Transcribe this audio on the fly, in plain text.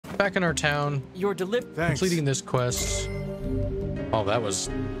Back in our town. Your Completing this quest. Oh, that was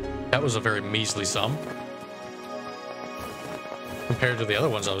a very measly sum compared to the other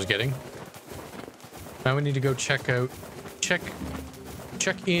ones I was getting. Now we need to go check in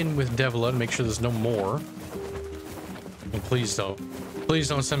with Devila and make sure there's no more. And please don't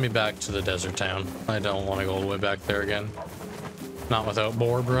send me back to the desert town. I don't want to go all the way back there again. Not without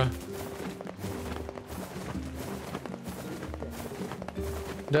Barbara.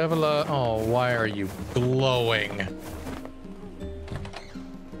 Devila, oh, why are you glowing?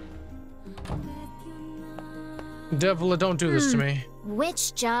 Devila, don't do this to me.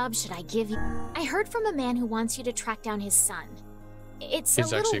 Which job should I give you? I heard from a man who wants you to track down his son. It's a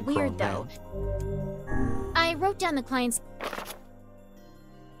little weird, though. I wrote down the client's...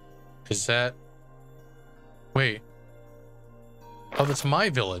 Is that... Wait. Oh, that's my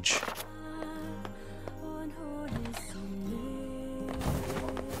village.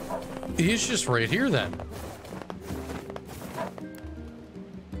 He's just right here, then.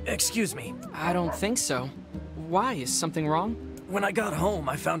 Excuse me. I don't think so. Why? Is something wrong? When I got home,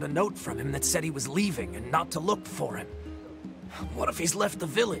 I found a note from him that said he was leaving and not to look for him. What if he's left the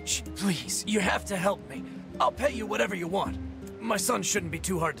village? Please, you have to help me. I'll pay you whatever you want. My son shouldn't be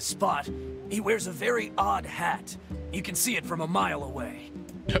too hard to spot. He wears a very odd hat. You can see it from a mile away.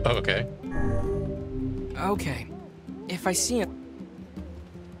 Okay. Okay. If I see him...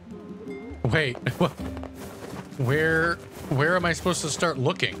 Wait, where am I supposed to start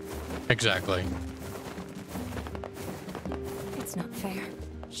looking? Exactly. It's not fair.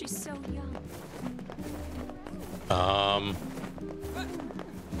 She's so young.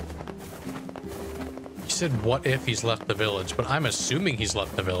 You said what if he's left the village, but I'm assuming he's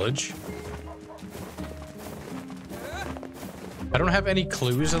left the village. I don't have any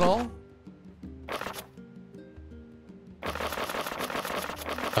clues at all.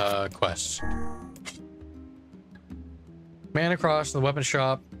 Quests. Man across the weapon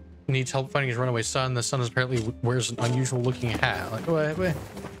shop needs help finding his runaway son. The son apparently wears an unusual looking hat. Like, wait.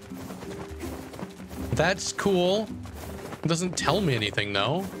 That's cool. It doesn't tell me anything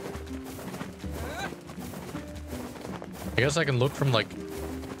though. I guess I can look from like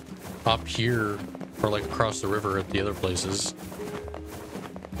up here or like across the river at the other places.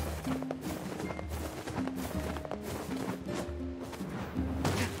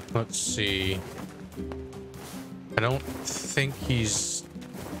 Let's see. I don't think he's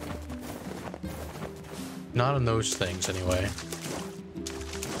not on those things anyway.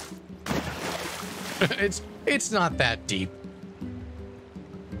 It's not that deep.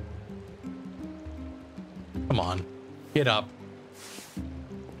 Come on, get up.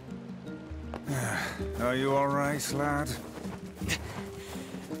 Are you all right, lad?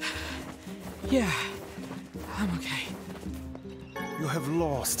 Yeah, I'm okay. You have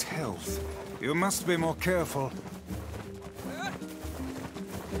lost health. You must be more careful.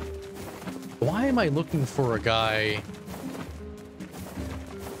 Why am I looking for a guy?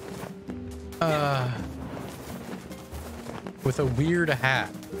 With a weird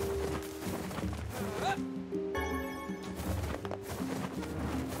hat.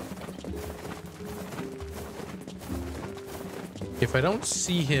 If I don't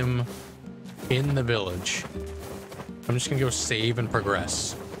see him in the village, I'm just gonna go save and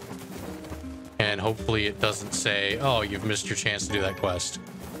progress. And hopefully it doesn't say, oh, you've missed your chance to do that quest.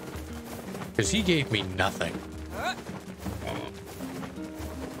 Because he gave me nothing.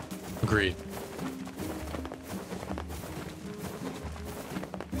 Agreed.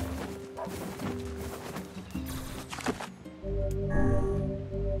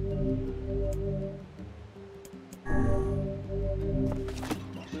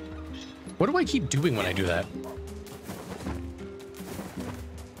 What do I keep doing when I do that?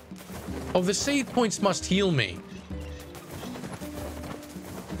 Oh, the save points must heal me.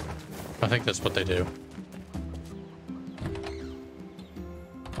 I think that's what they do.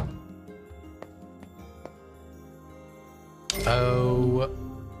 Oh,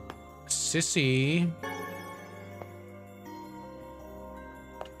 Sissy.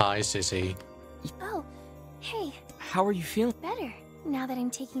 Hi, Sissy. Oh, hey. How are you feeling? Better, now that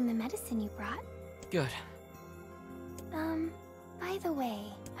I'm taking the medicine you brought. Good. By the way,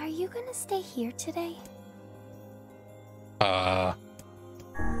 are you gonna stay here today?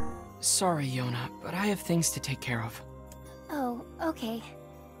 Sorry, Yona, but I have things to take care of. Oh, okay.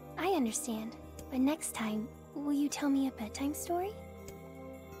 I understand. But next time, will you tell me a bedtime story?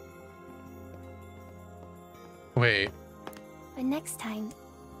 Wait. But next time...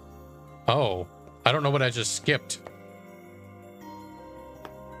 Oh, I don't know what I just skipped.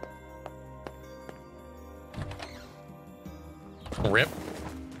 Rip.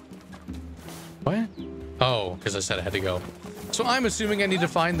 What? Oh, because I said I had to go. So I'm assuming I need to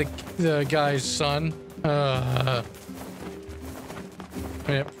find the guy's son.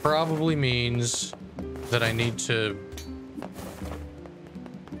 It probably means that I need to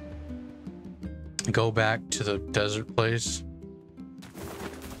go back to the desert place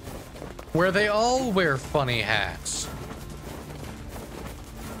where they all wear funny hats.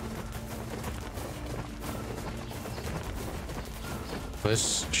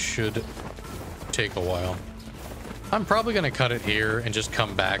 This should take a while. I'm probably gonna cut it here and just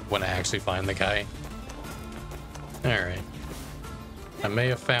come back when I actually find the guy. Alright. I may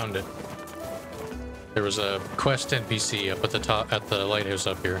have found it. There was a quest NPC up at the top, at the lighthouse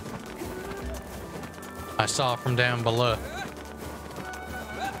up here. I saw from down below.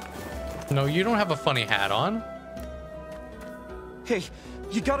 No, you don't have a funny hat on. Hey,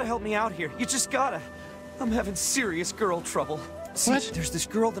 you gotta help me out here. You just gotta. I'm having serious girl trouble. See, What? there's this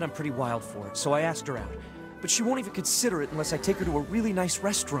girl that I'm pretty wild for, so I asked her out. But she won't even consider it unless I take her to a really nice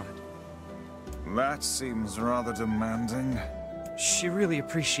restaurant. That seems rather demanding. She really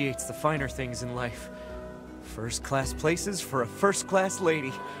appreciates the finer things in life. First-class places for a first-class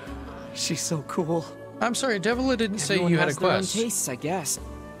lady. She's so cool. I'm sorry, Devil didn't say Everyone you had a has their own quest. tastes, I guess.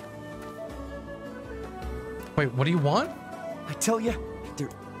 Wait, what do you want? I tell you, there...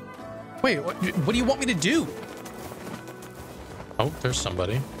 Wait, what do you want me to do? Oh, there's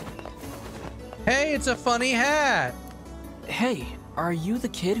somebody. Hey, it's a funny hat. Hey, are you the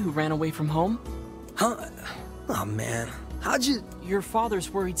kid who ran away from home? Huh? Oh man, how'd you... Your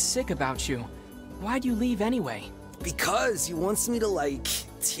father's worried sick about you. Why'd you leave anyway? Because he wants me to, like,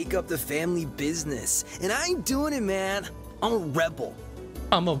 take up the family business. And I ain't doing it, man. I'm a rebel.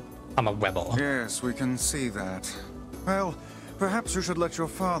 I'm a rebel. Yes, we can see that. Well, perhaps you should let your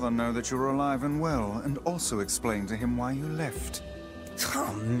father know that you're alive and well, and also explain to him why you left.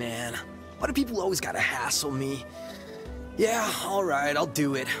 Oh man, why do people always gotta hassle me? Yeah, alright, I'll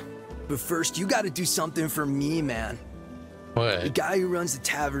do it. But first, you gotta do something for me, man. What? The guy who runs the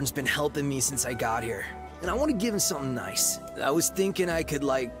tavern's been helping me since I got here. And I want to give him something nice. I was thinking I could,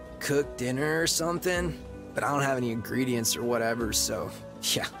 like, cook dinner or something. But I don't have any ingredients or whatever, so,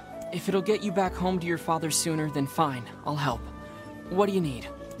 yeah. If it'll get you back home to your father sooner, then fine. I'll help. What do you need?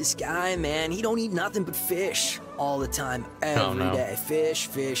 This guy, man, he don't eat nothing but fish all the time, every day. Fish,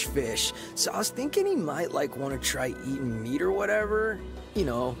 fish, fish. So I was thinking he might, like, want to try eating meat or whatever. You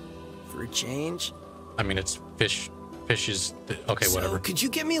know, for a change. I mean, it's fish. Fish is... Okay, whatever. So could you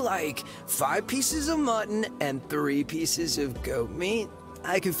give me, like, 5 pieces of mutton and 3 pieces of goat meat?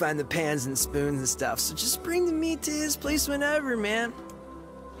 I can find the pans and spoons and stuff, so just bring the meat to his place whenever, man.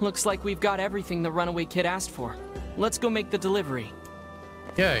 Looks like we've got everything the runaway kid asked for. Let's go make the delivery.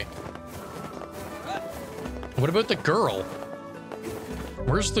 Yay. What about the girl?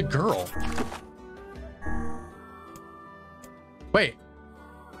 Where's the girl? Wait.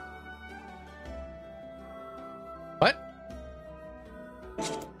 What?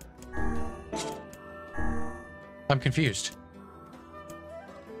 I'm confused.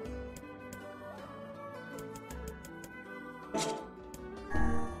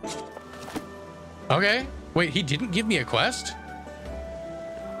 Okay. Wait, he didn't give me a quest?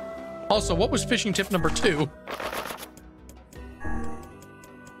 Also, what was fishing tip number 2?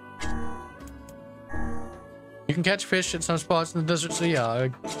 You can catch fish at some spots in the desert, so yeah, I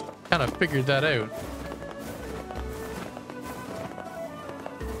kind of figured that out.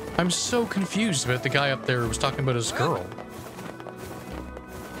 I'm so confused about the guy up there who was talking about his girl.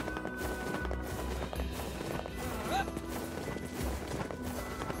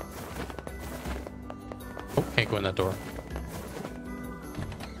 Oh, can't go in that door.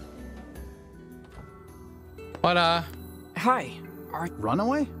 What, Hi.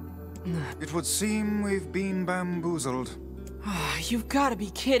 Runaway? It would seem we've been bamboozled. You've got to be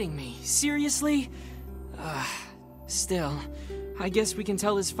kidding me. Seriously? Still, I guess we can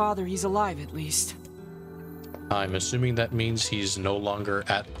tell his father he's alive at least. I'm assuming that means he's no longer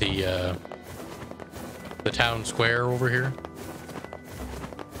at the town square over here.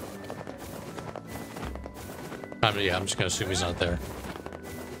 Yeah, I'm just gonna assume he's not there.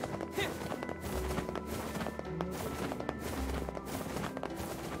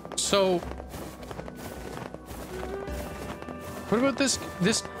 So, what about this?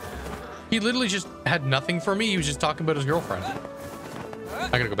 He literally just had nothing for me. He was just talking about his girlfriend. I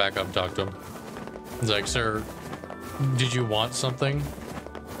gotta go back up and talk to him. He's like, sir, did you want something?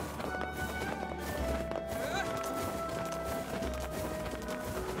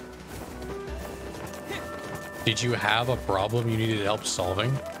 Did you have a problem you needed help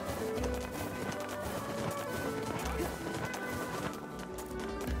solving?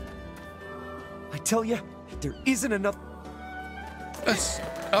 tell you, there isn't enough...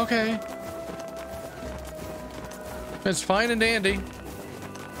 Okay. It's fine and dandy.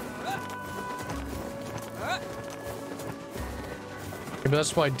 Maybe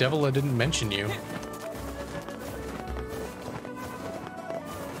that's why Devila didn't mention you.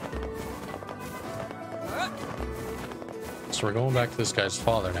 So we're going back to this guy's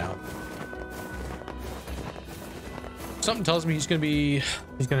father now. Something tells me he's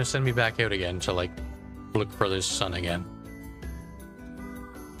gonna send me back out again to like look for this son again.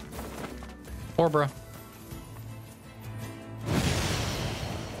 Barbara.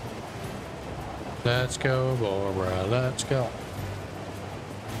 Let's go, Barbara. Let's go.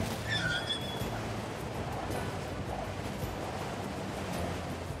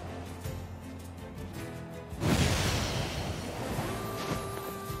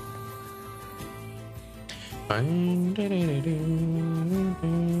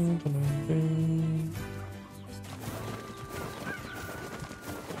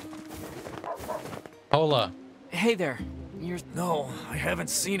 Hola. Hey there. No, I haven't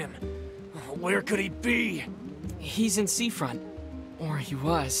seen him. Where could he be? He's in Seafront. Or he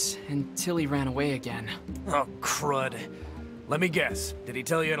was, until he ran away again. Oh, crud. Let me guess. Did he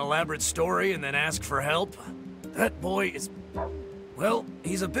tell you an elaborate story and then ask for help? That boy is... well,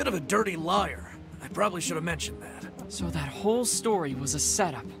 he's a bit of a dirty liar. I probably should have mentioned that. So that whole story was a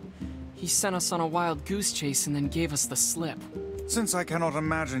setup. He sent us on a wild goose chase and then gave us the slip. Since I cannot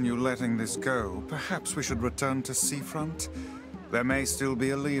imagine you letting this go, perhaps we should return to Seafront? There may still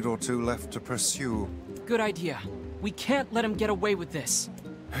be a lead or two left to pursue. Good idea. We can't let him get away with this.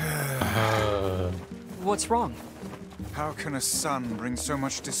 What's wrong? How can a son bring so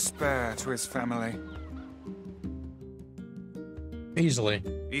much despair to his family? Easily.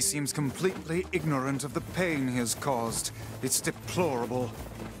 He seems completely ignorant of the pain he has caused. It's deplorable.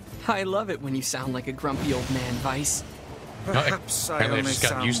 I love it when you sound like a grumpy old man, Vice. Perhaps I only just got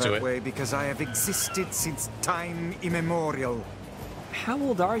sound used to that it. way because I have existed since time immemorial. How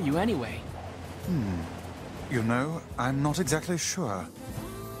old are you anyway? You know, I'm not exactly sure.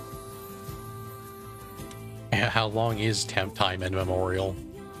 How long is time immemorial?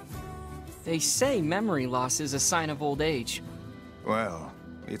 They say memory loss is a sign of old age. Well,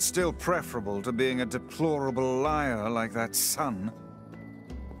 it's still preferable to being a deplorable liar like that son.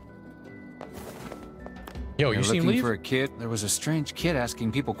 Yo, you You're seen looking Leave? for a kid? There was a strange kid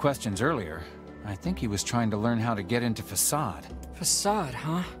asking people questions earlier. I think he was trying to learn how to get into Facade. Facade,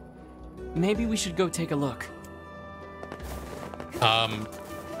 huh? Maybe we should go take a look.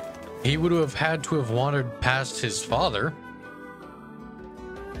 He would have had to have wandered past his father.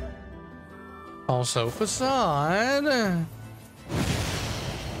 Also, Facade. I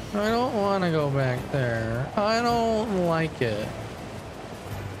don't want to go back there. I don't like it.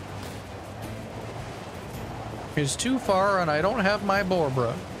 It's too far and I don't have my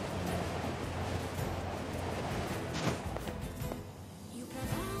Barbara.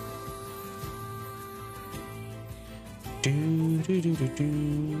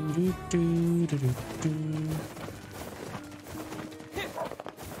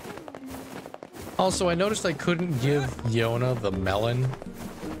 Also, I noticed I couldn't give Yona the melon.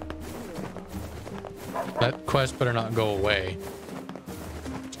 That quest better not go away.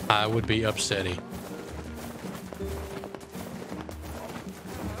 I would be upsetty.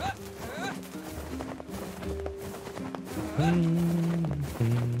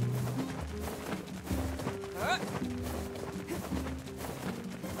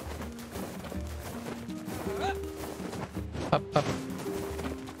 Up, up.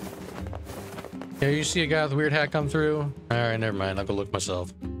 Yeah, you see a guy with a weird hat come through? Alright, never mind. I'll go look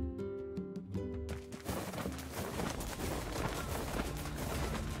myself.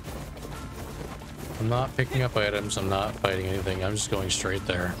 I'm not picking up items. I'm not fighting anything. I'm just going straight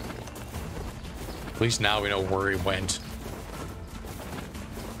there. At least now we know where he went.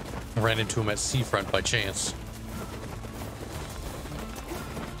 I ran into him at Seafront by chance.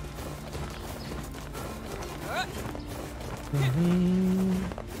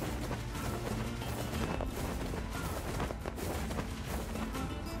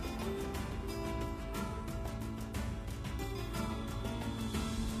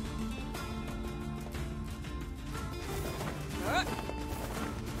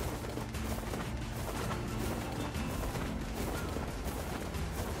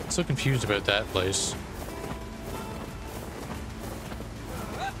 So confused about that place.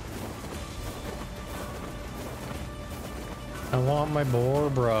 I want my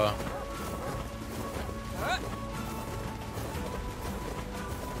Barbara.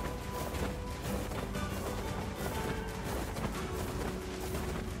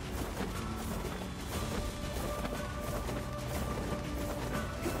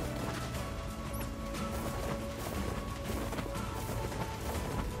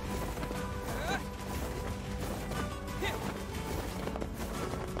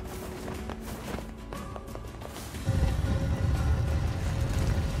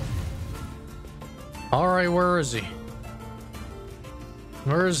 All right, where is he?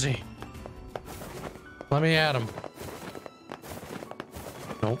 Where is he? Let me at him.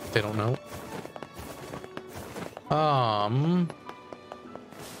 Nope, they don't know.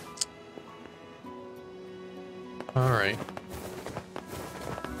 All right.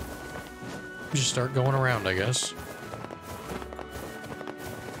 Just start going around, I guess.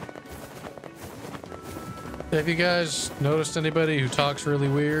 Have you guys noticed anybody who talks really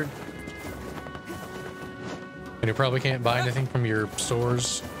weird? And you probably can't buy anything from your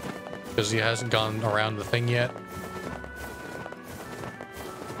stores because he hasn't gone around the thing yet.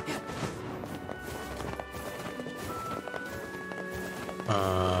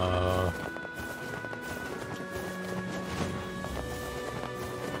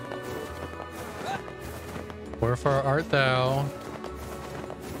 Wherefore art thou?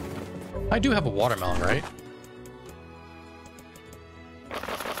 I do have a watermelon, right?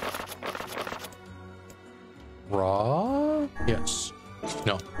 Raw? Yes.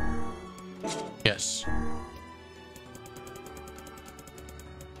 No. Yes.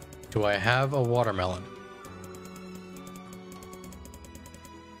 Do I have a watermelon?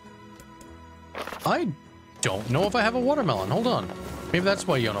 I don't know if I have a watermelon. Hold on. Maybe that's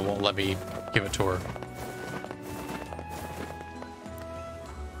why Yona won't let me give it to her.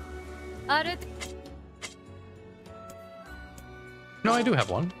 No, I do have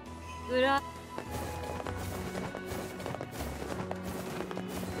one.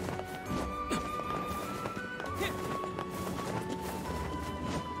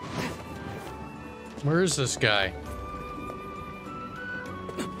 Where is this guy?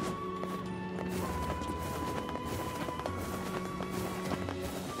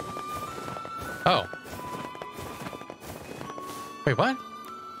 Oh. Wait, what?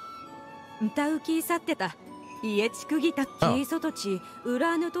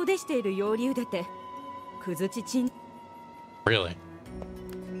 Really?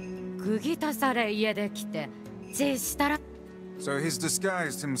 So he's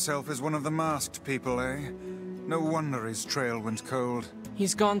disguised himself as one of the masked people, eh? No wonder his trail went cold.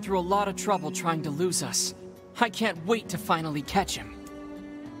 He's gone through a lot of trouble trying to lose us. I can't wait to finally catch him.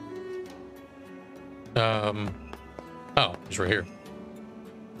 Oh, he's right here.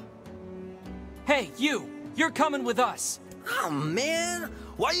 Hey, you! You're coming with us! Oh, man!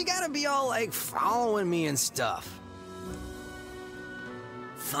 Why you gotta be all, like, following me and stuff?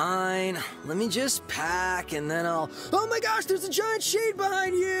 Fine, let me just pack and then I'll... Oh my gosh, there's a giant shade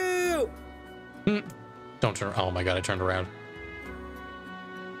behind you! Don't turn... Oh my god, I turned around.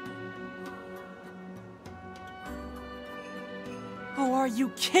 Oh, are you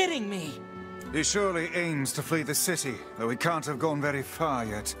kidding me? He surely aims to flee the city, though he can't have gone very far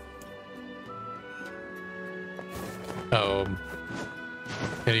yet.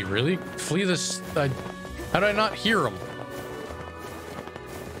 Did he really flee this? How did I not hear him?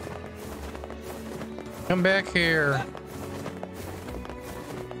 Come back here.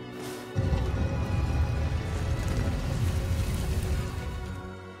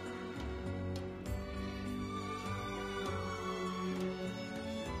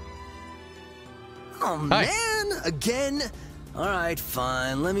 Oh, Hi. man! Again? Alright,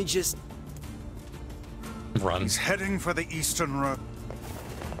 fine. Let me just... Run. He's heading for the eastern road.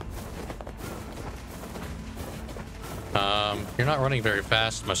 You're not running very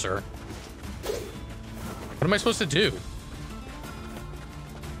fast, my sir. What am I supposed to do?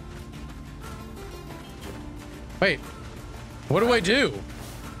 Wait. What do I do?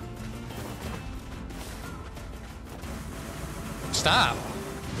 Stop.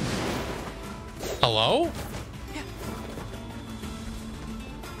 Hello?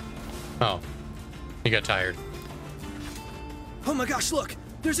 Oh. You got tired. Oh my gosh, look!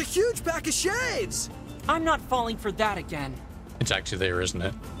 There's a huge pack of shades! I'm not falling for that again. It's actually there, isn't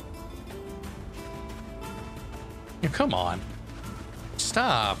it? Yeah, come on.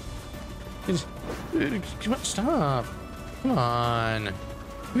 Stop. Come on, stop. Come on.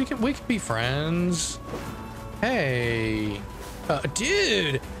 We can be friends. Hey.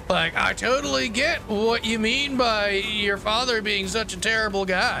 Dude, like, I totally get what you mean by your father being such a terrible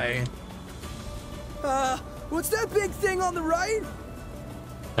guy. What's that big thing on the right?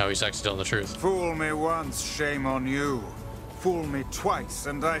 No, he's actually telling the truth. Fool me once, shame on you. Fool me twice,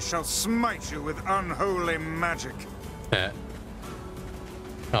 and I shall smite you with unholy magic.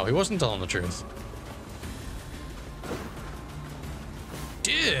 No, he wasn't telling the truth.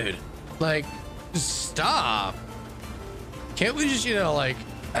 Dude, like, stop. Can't we just, you know, like,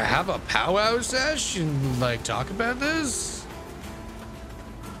 have a powwow sesh and, like, talk about this?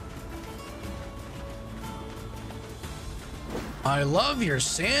 I love your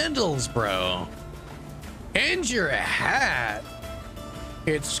sandals, bro. And your hat.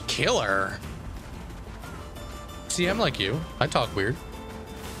 It's killer. See, I'm like you. I talk weird.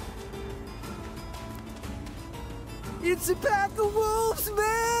 It's a pack of wolves,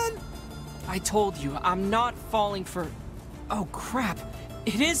 man! I told you, I'm not falling for... Oh, crap.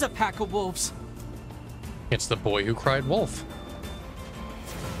 It is a pack of wolves. It's the boy who cried wolf.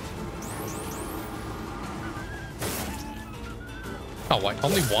 Oh, what?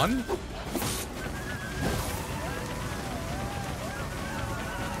 Only one?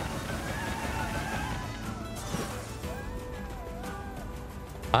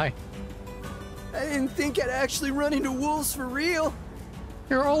 Hi. I didn't think I'd actually run into wolves for real.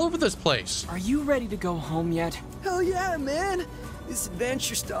 You're all over this place. Are you ready to go home yet? Hell yeah, man. This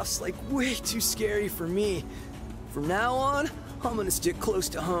adventure stuff's like way too scary for me. From now on, I'm gonna stick close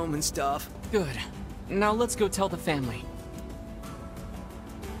to home and stuff. Good. Now let's go tell the family.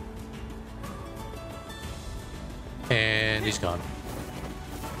 And he's gone.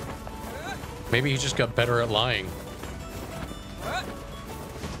 Maybe he just got better at lying.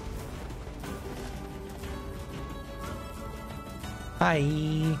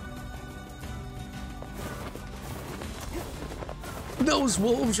 Hi. Those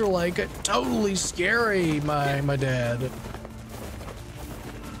wolves are like totally scary, my dad.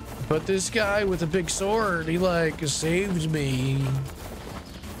 But this guy with a big sword, he like saved me.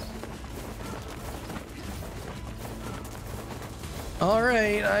 All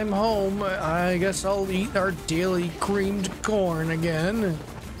right, I'm home. I guess I'll eat our daily creamed corn again.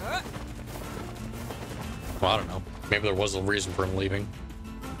 Well, I don't know. Maybe there was a reason for him leaving.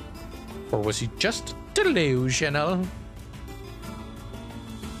 Or was he just delusional?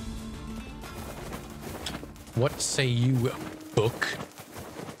 What say you, book?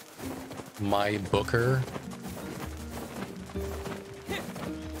 My booker?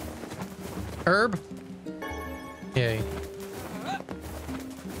 Herb? Yay.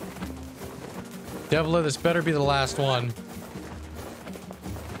 Devla, this better be the last one.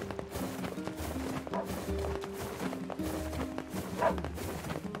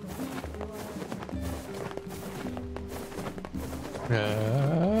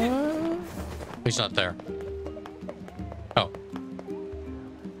 He's not there. Oh.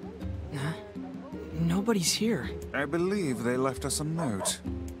 Nobody's here. I believe they left us a note.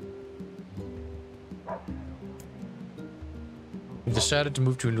 We decided to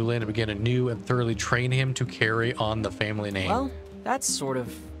move to a new land and begin anew and thoroughly train him to carry on the family name. Well, that's sort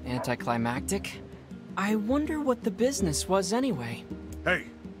of anticlimactic. I wonder what the business was anyway. Hey,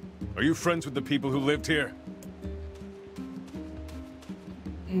 are you friends with the people who lived here?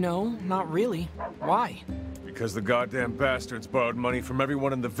 No, not really. Why? Because the goddamn bastards borrowed money from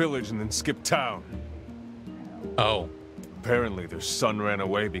everyone in the village and then skipped town. Oh. Apparently their son ran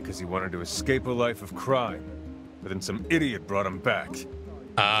away because he wanted to escape a life of crime. But then some idiot brought him back.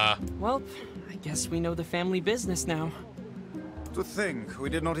 Well, I guess we know the family business now. To think we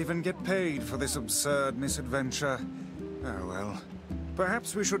did not even get paid for this absurd misadventure. Oh well.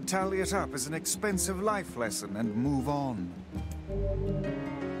 Perhaps we should tally it up as an expensive life lesson and move on.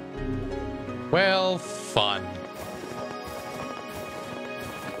 Well, fun.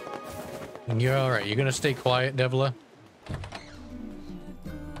 You're all right. You're gonna stay quiet, Devla?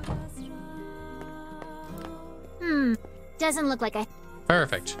 Doesn't look like I...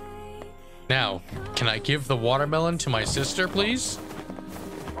 Perfect. Now, can I give the watermelon to my sister, please?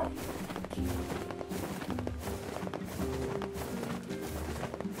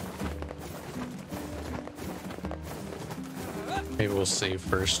 Maybe we'll save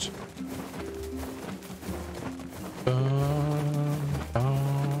first.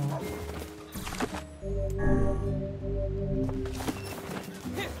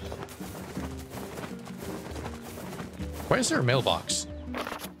 Why is there a mailbox?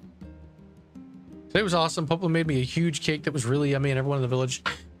 Today was awesome. Papa made me a huge cake that was really yummy, and everyone in the village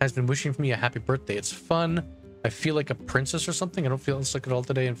has been wishing for me a happy birthday. It's fun. I feel like a princess or something. I don't feel sick at all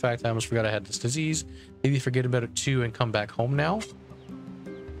today. In fact, I almost forgot I had this disease. Maybe forget about it too and come back home now.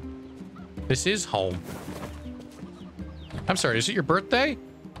 This is home. I'm sorry, is it your birthday?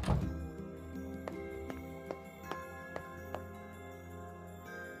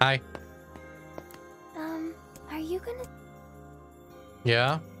 Hi. Are you gonna...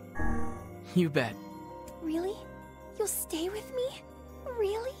 Yeah? You bet. Really? You'll stay with me?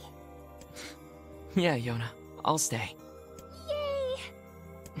 Really? Yeah, Yona. I'll stay. Yay!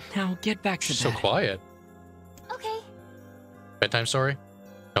 Now get back to She's bed. so quiet. Okay. Bedtime story?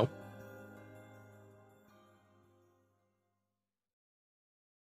 Nope.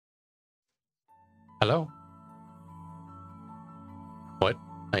 Hello? What?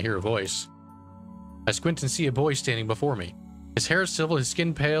 I hear a voice. I squint and see a boy standing before me. His hair is silver, his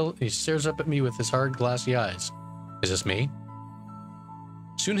skin pale, he stares up at me with his hard, glassy eyes. Is this me?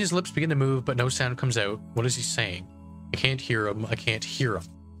 Soon his lips begin to move, but no sound comes out. What is he saying? I can't hear him. I can't hear him.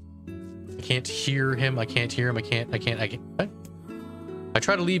 I can't hear him. I can't hear him. I can't. What? I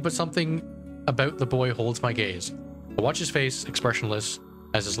try to leave, but something about the boy holds my gaze. I watch his face, expressionless,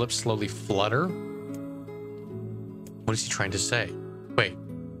 as his lips slowly flutter. What is he trying to say? Wait,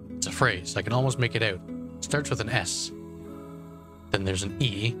 it's a phrase. I can almost make it out. It starts with an S. Then there's an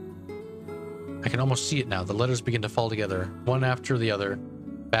E. I can almost see it now. The letters begin to fall together, one after the other,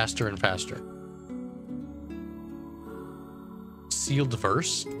 faster and faster. Sealed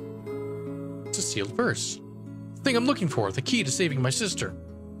verse? It's a sealed verse. The thing I'm looking for, the key to saving my sister.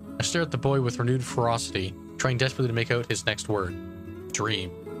 I stare at the boy with renewed ferocity, trying desperately to make out his next word.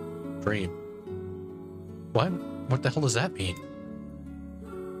 Dream. Dream. What? What the hell does that mean?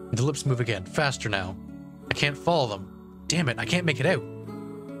 The lips move again, faster now. I can't follow them. Damn it, I can't make it out.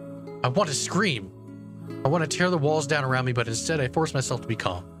 I want to scream. I want to tear the walls down around me, but instead I force myself to be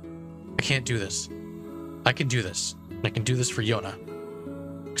calm. I can't do this. I can do this. And I can do this for Yona.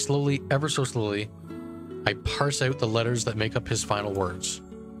 Slowly, ever so slowly, I parse out the letters that make up his final words.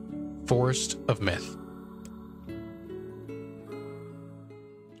 Forest of Myth.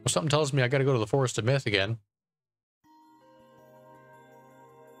 Well, something tells me I gotta go to the Forest of Myth again.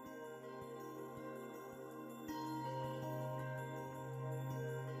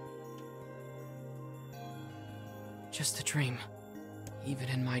 Just a dream. Even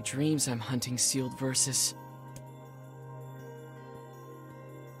in my dreams, I'm hunting sealed verses.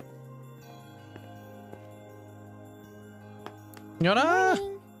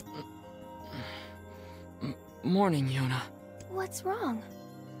 Yona! Morning, Yona. What's wrong?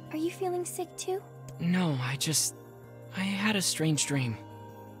 Are you feeling sick too? No, I had a strange dream.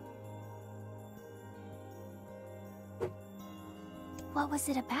 What was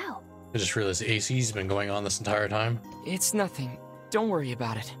it about? I just realized AC's been going on this entire time. It's nothing. Don't worry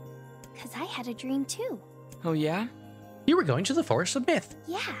about it. 'Cause I had a dream too. Oh yeah? You were going to the Forest of Myth.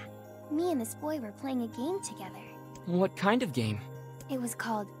 Yeah. Me and this boy were playing a game together. What kind of game? It was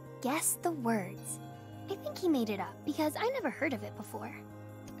called Guess the Words. I think he made it up because I never heard of it before.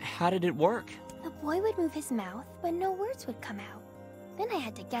 How did it work? The boy would move his mouth, but no words would come out. Then I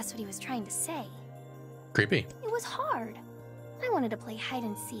had to guess what he was trying to say. Creepy. It was hard. I wanted to play hide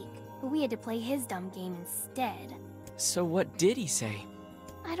and seek, but we had to play his dumb game instead. So what did he say?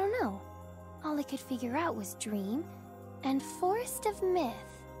 I don't know. All I could figure out was dream and Forest of Myth.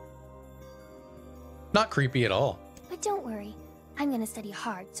 Not creepy at all. But don't worry. I'm gonna study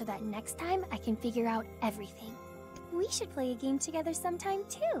hard so that next time I can figure out everything. We should play a game together sometime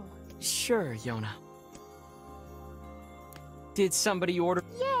too. Sure, Yona. Did somebody order?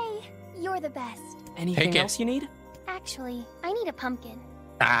 Yay! You're the best. Anything else you need? Actually, I need a pumpkin.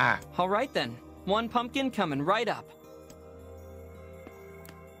 Ah! All right then. One pumpkin coming right up.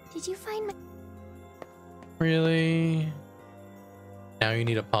 Did you find my... Really? Now you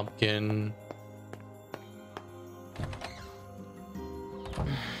need a pumpkin.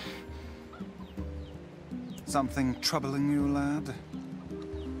 Something troubling you, lad?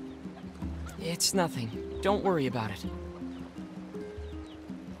 It's nothing. Don't worry about it.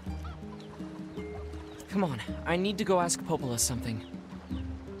 Come on, I need to go ask Popola something.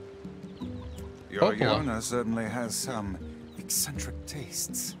 Your Yona certainly has some eccentric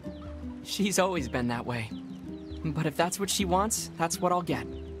tastes. She's always been that way. But if that's what she wants, that's what I'll get.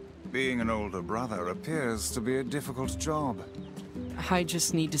 Being an older brother appears to be a difficult job. I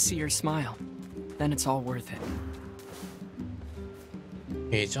just need to see her smile. Then it's all worth it.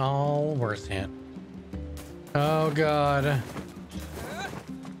 It's all worth it. Oh god.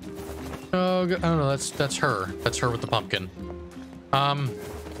 Oh god. Oh no, that's her. That's her with the pumpkin.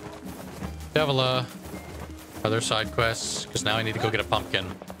 Devila. Other side quests, because now I need to go get a pumpkin.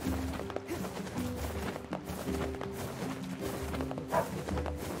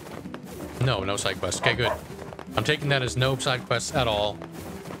 No side quests. Okay, good. I'm taking that as no side quests at all.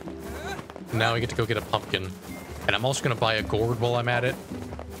 Now we get to go get a pumpkin. And I'm also going to buy a gourd while I'm at it.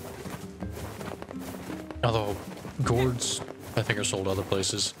 Although, gourds, I think, are sold other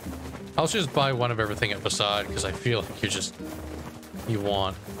places. I'll just buy one of everything at Facade, because I feel like you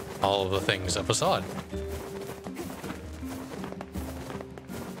want all of the things at Facade.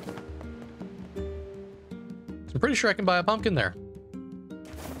 So I'm pretty sure I can buy a pumpkin there.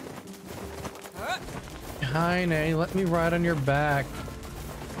 Hi, Nay, let me ride on your back.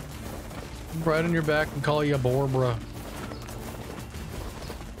 Ride on your back and call you a Borbra.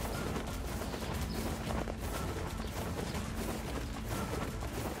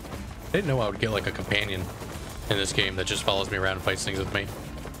 I didn't know I would get like a companion in this game that just follows me around and fights things with me.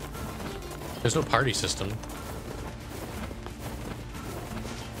 There's no party system.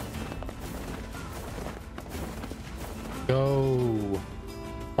 Go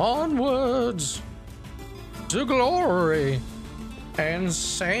onwards to glory and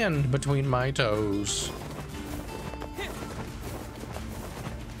sand between my toes.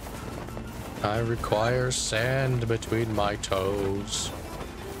 I require sand between my toes.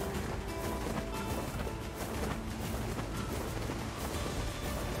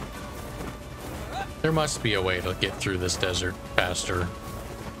 There must be a way to get through this desert faster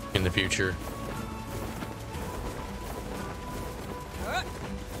in the future.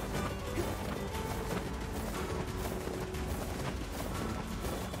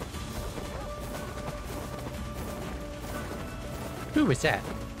 Who was that?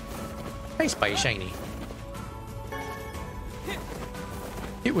 Nice by shiny.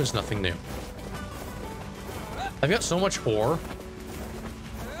 It was nothing new. I've got so much ore.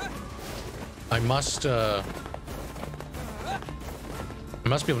 I must be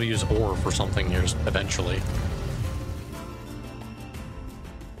able to use ore for something here eventually.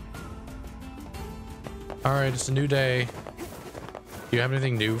 All right, it's a new day. Do you have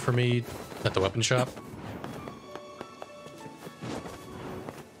anything new for me at the weapon shop?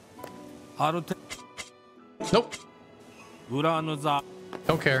 Nope.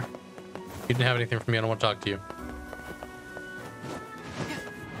 Don't care. You didn't have anything for me. I don't want to talk to you.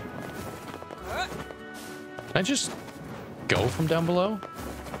 Can I just go from down below?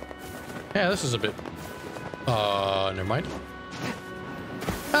 Yeah, this is a bit... never mind.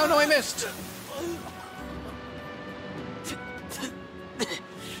 Oh, no, I missed!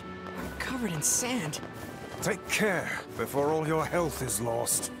 I'm covered in sand. Take care before all your health is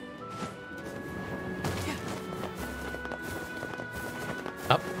lost.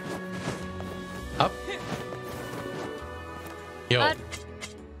 Up. Up. Yo.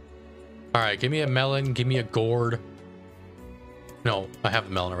 Alright, give me a melon, give me a gourd. No, I have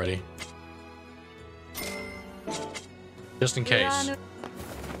the melon already. Just in case.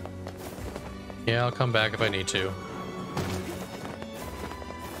 Yeah, I'll come back if I need to.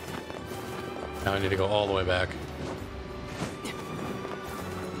 Now I need to go all the way back.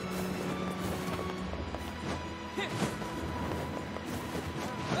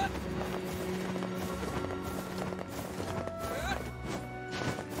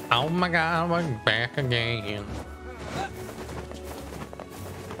 Oh my god, we're back again.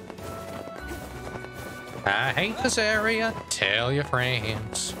 I hate this area. Tell your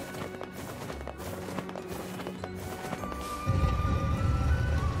friends.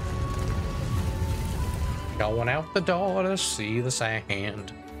 Going out the door to see the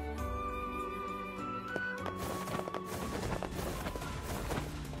sand.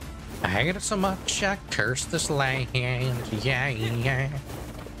 I hate it so much, I curse this land. Yeah, yeah.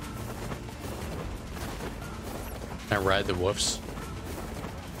 I ride the woofs.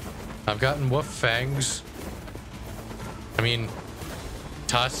 I've gotten woof fangs. I mean,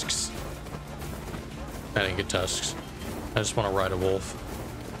 tusks. I didn't get tusks. I just want to ride a wolf.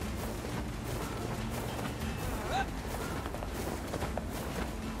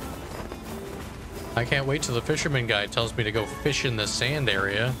 I can't wait till the fisherman guy tells me to go fish in the sand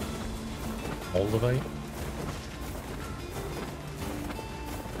area. Moldavite.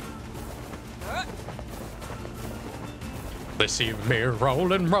 They see me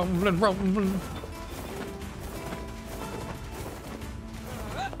rolling, rolling, rolling.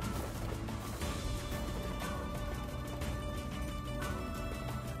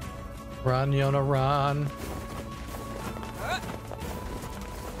 Run, Yona, run.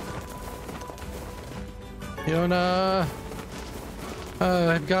 Yona,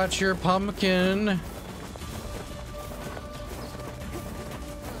 I've got your pumpkin.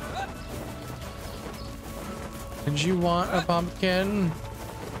 Did you want a pumpkin?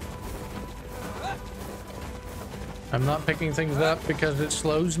 I'm not picking things up because it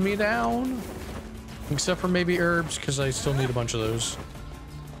slows me down. Except for maybe herbs, because I still need a bunch of those.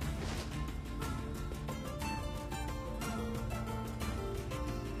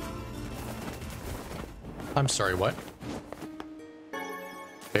 I'm sorry, what?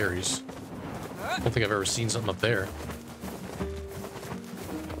 Berries. I don't think I've ever seen something up there.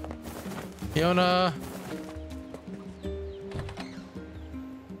 Yona!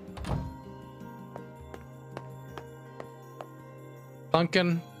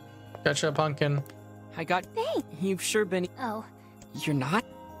 Pumpkin. Gotcha a pumpkin. I got... Thanks. You've sure been... Oh. You're not?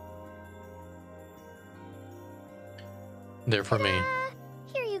 They're for me.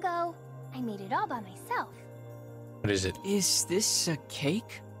 Here you go. I made it all by myself. What is it? Is this a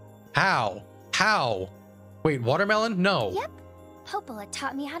cake? How? How? Wait, watermelon? No. Yep. Popola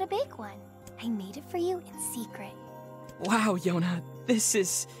taught me how to bake one. I made it for you in secret. Wow, Yona, this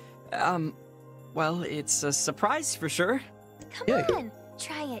is, well, it's a surprise for sure. Come on,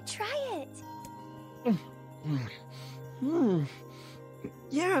 try it, try it.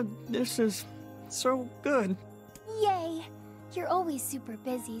 Yeah, this is so good. Yay! You're always super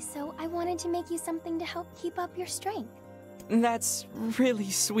busy, so I wanted to make you something to help keep up your strength. That's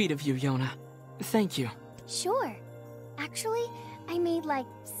really sweet of you, Yona. Thank you. Sure. Actually, I made like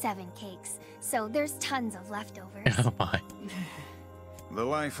 7 cakes, so there's tons of leftovers. Oh my. The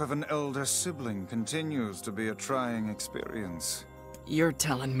life of an elder sibling continues to be a trying experience. You're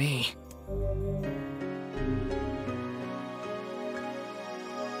telling me.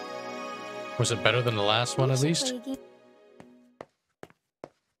 Was it better than the last one, at least?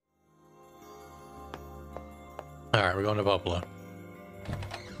 Alright, we're going to Popola.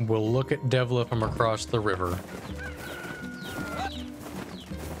 We'll look at Devla from across the river.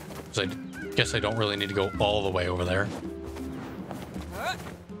 I guess I don't really need to go all the way over there.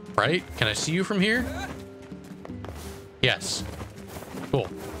 Right? Can I see you from here? Yes. Cool.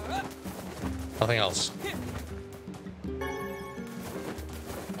 Nothing else.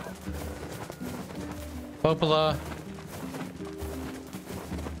 Popola.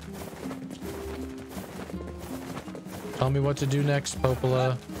 Tell me what to do next,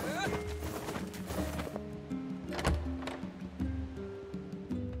 Popola.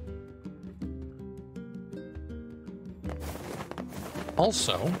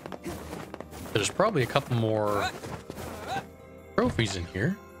 Also, there's probably a couple more trophies in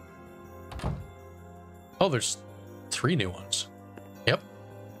here. Oh, there's 3 new ones. Yep.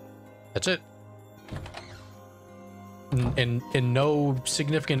 That's it. In no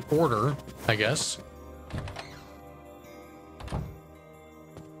significant order, I guess.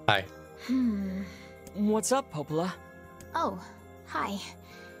 Hi. What's up, Popola? Oh, hi.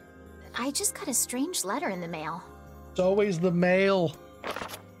 I just got a strange letter in the mail. It's always the mail.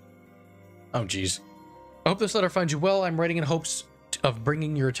 Oh, geez. I hope this letter finds you well. I'm writing in hopes of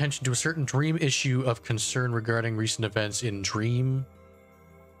bringing your attention to a certain Dream issue of concern regarding recent events in Dream.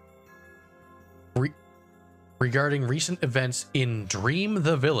 Regarding recent events in Dream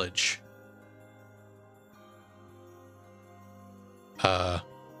the Village.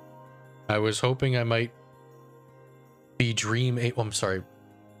 I was hoping I might be Dream 8. Oh, I'm sorry.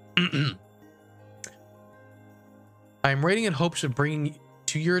 I'm writing in hopes of bringing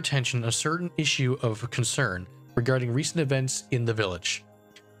to your attention a certain issue of concern regarding recent events in the village.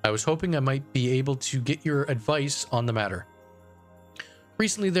 I was hoping I might be able to get your advice on the matter.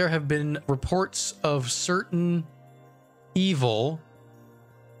 Recently, there have been reports of certain evil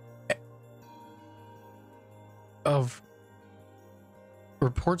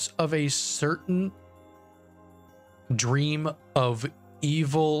reports of a certain dream of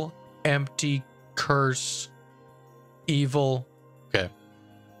evil, empty, curse, evil. Okay.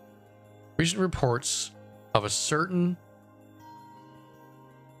 Recent reports of a certain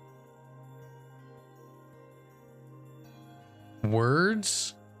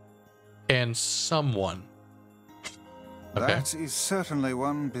words and someone. Okay. That is certainly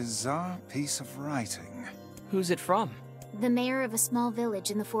one bizarre piece of writing. Who's it from? The mayor of a small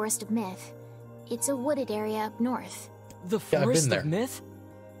village in the Forest of Myth. It's a wooded area up north. The Forest of Myth?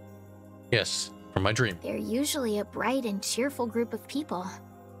 Yes, from my dream. They're usually a bright and cheerful group of people.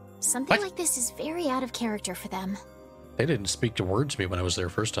 Something like this is very out of character for them. They didn't speak a word to me when I was there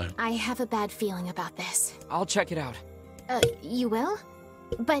first time. I have a bad feeling about this. I'll check it out. You will?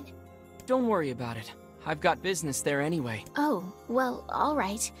 But... Don't worry about it. I've got business there anyway. Oh, well, all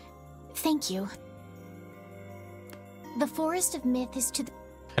right. Thank you. The Forest of Myth is to the...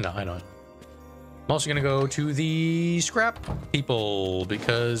 I know. I'm also gonna go to the scrap people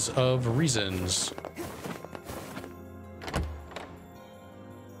because of reasons.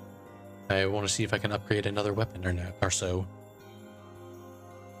 I want to see if I can upgrade another weapon or so.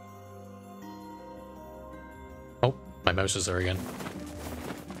 Oh, my mouse is there again.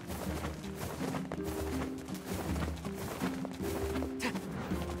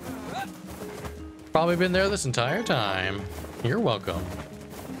 Probably been there this entire time. You're welcome.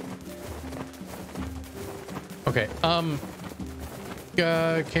 Okay,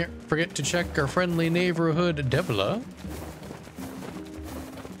 can't forget to check our friendly neighborhood Devla.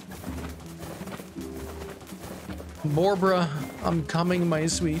 Borbra, I'm coming, my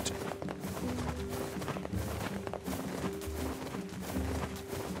sweet.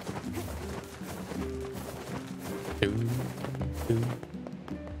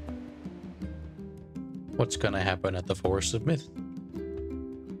 What's gonna happen at the Forest of Myth?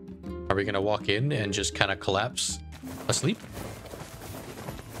 Are we gonna walk in and just kind of collapse asleep?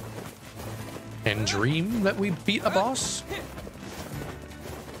 And dream that we beat a boss?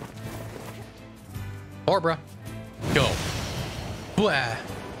 Barbara, go. Blah.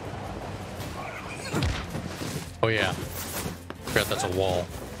 Oh yeah. Forgot that's a wall.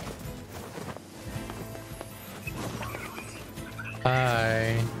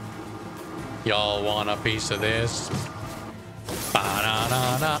 Hi. Y'all want a piece of this?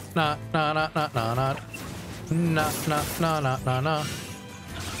 Ba-na-na-na-na-na-na-na-na. Na-na-na-na-na-na.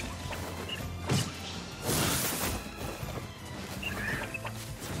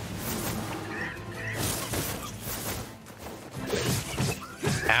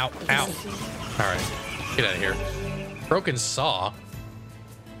 Ow, ow. Alright, get out of here. Broken saw.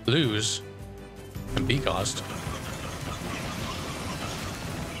 Lose. And B cost.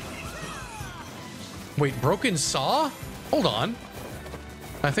 Wait, broken saw? Hold on.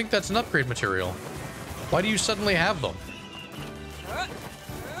 I think that's an upgrade material. Why do you suddenly have them?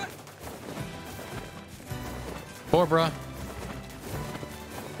 Barbara.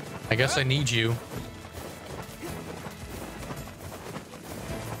 I guess I need you.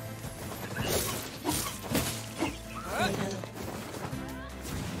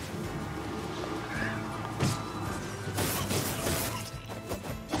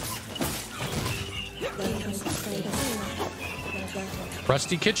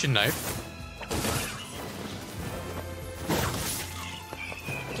 Rusty kitchen knife.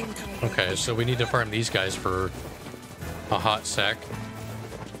 Okay, so we need to farm these guys for a hot sec.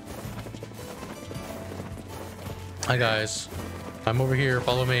 Hi guys, I'm over here,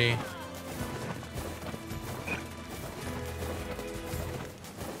 follow me.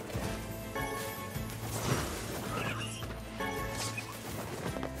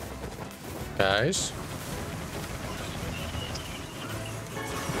 Guys.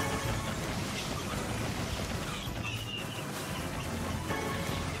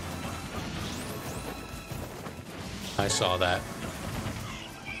 I saw that.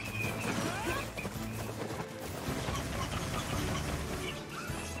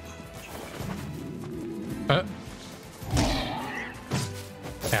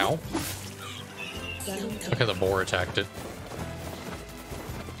 Ow. Okay, the boar attacked it.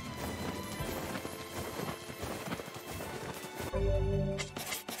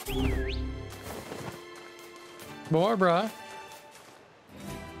 Barbara.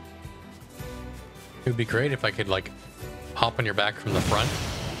 It would be great if I could, like, hop on your back from the front,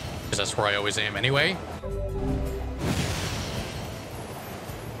 because that's where I always am anyway.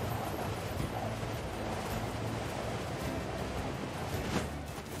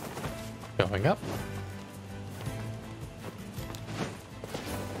 Going up.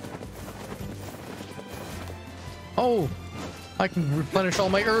 Oh, I can replenish all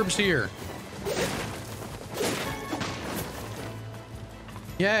my herbs here.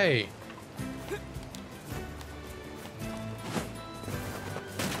 Yay.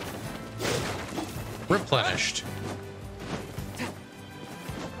 Replenished.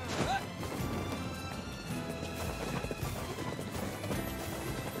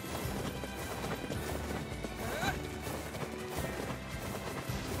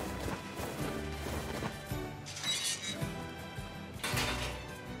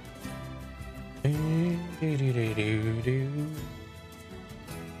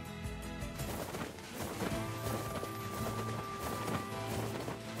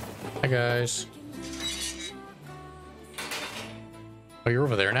 Hi guys. Oh, you're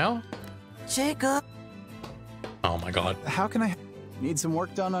over there now? Jacob. Oh my god. How can I need some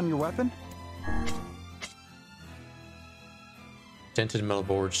work done on your weapon? Dented metal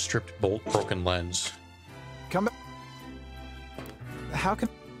board, stripped bolt, broken lens. Come back. How can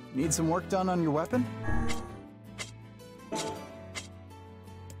need some work done on your weapon?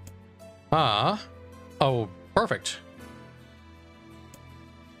 Ah. Oh, perfect.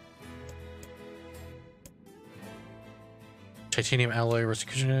 Titanium alloy,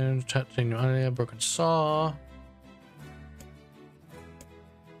 restitution, titanium alloy, broken saw.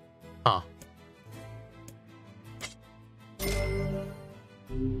 Huh.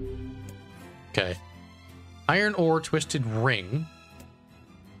 Okay. Iron ore, twisted ring.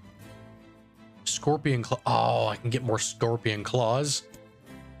 Scorpion claw. Oh, I can get more scorpion claws.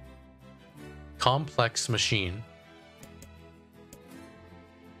 Complex machine.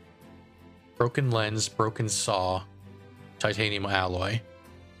 Broken lens, broken saw. Titanium alloy.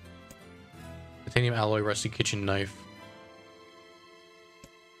 Titanium alloy, rusty kitchen knife.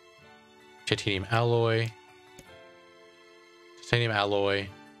 Titanium alloy. Titanium alloy.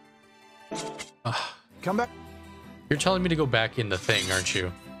 Come back. You're telling me to go back in the thing, aren't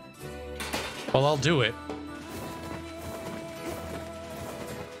you? Well, I'll do it.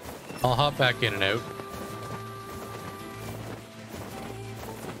 I'll hop back in and out.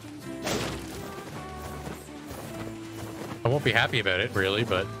 I won't be happy about it, really,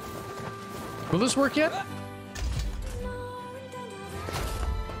 but... Will this work yet?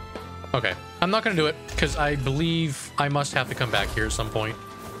 Okay. I'm not going to do it, because I believe I must have to come back here at some point.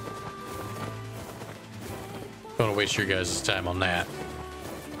 Don't want to waste your guys' time on that.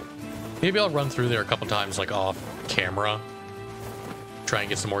 Maybe I'll run through there a couple times, like, off camera. Try and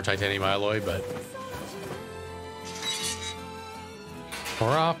get some more titanium alloy, but...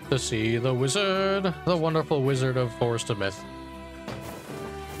 We're off to see the wizard, the wonderful wizard of Forest of Myth.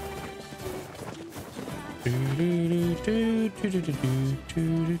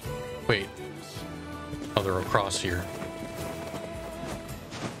 Wait. Oh, they're across here.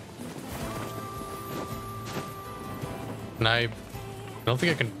 And I don't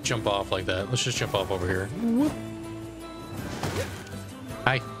think I can jump off like that. Let's just jump off over here. Whoop.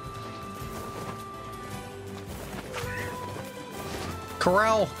 Hi.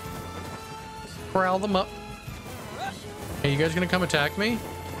 Corral them up. Hey, you guys gonna come attack me? You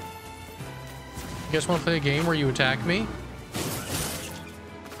guys want to play a game where you attack me?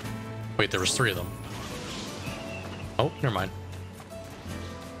 Wait, there was 3 of them. Oh, never mind.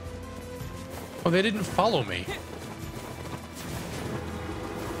 Oh, they didn't follow me.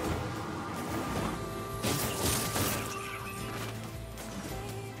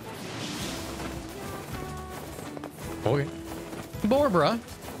 Okay. Barbara.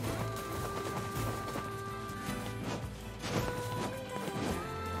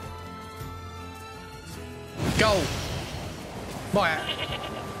 Go. Boy.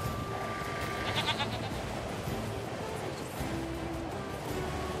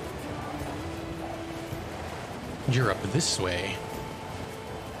 You're up this way.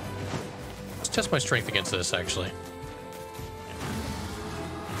 Let's test my strength against this, actually.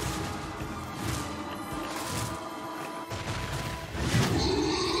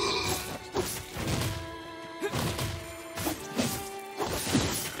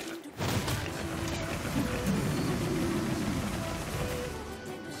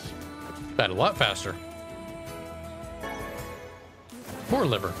 That a lot faster. More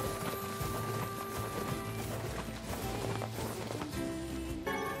liver.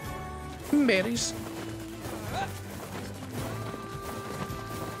 Berries.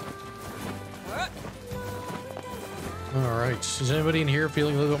 All right. Is anybody in here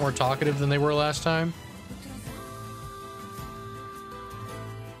feeling a little bit more talkative than they were last time?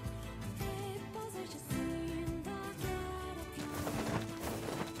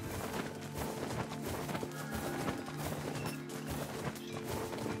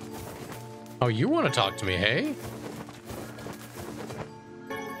 Oh, you want to talk to me, hey?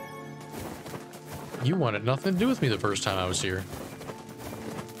 You wanted nothing to do with me the first time I was here.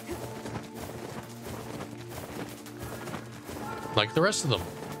 Like the rest of them.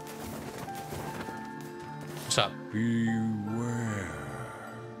 What's up? Beware.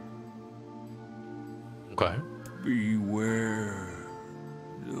 Okay. Beware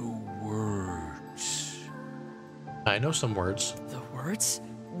the words. I know some words. The words?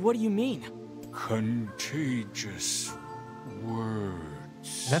 What do you mean? Contagious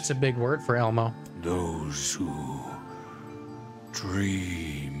words. That's a big word for Elmo. Those who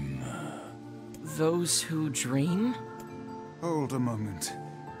dream. Those who dream? Hold a moment.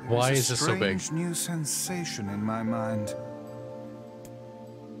 Why is this so big? Strange new sensation in my mind.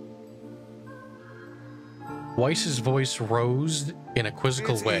 Weiss's voice rose in a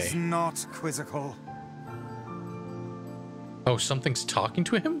quizzical way. It is not quizzical. Oh, something's talking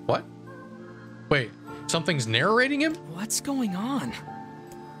to him? What? Wait, something's narrating him? What's going on?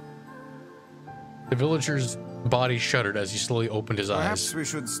 The villager's body shuddered as he slowly opened his Perhaps eyes. we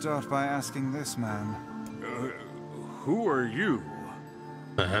should start by asking this man. Who are you?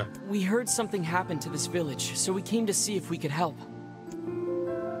 Uh-huh. We heard something happened to this village, so we came to see if we could help.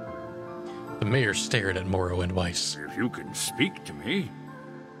 The mayor stared at Moro and Weiss. If you can speak to me,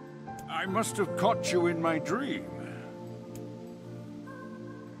 I must have caught you in my dream.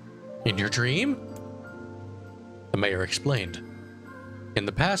 In your dream? The mayor explained. In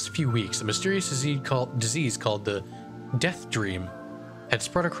the past few weeks, a mysterious disease called the Death Dream had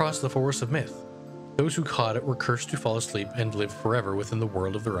spread across the Forest of Myth. Those who caught it were cursed to fall asleep and live forever within the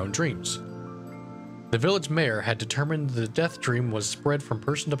world of their own dreams. The village mayor had determined the Death Dream was spread from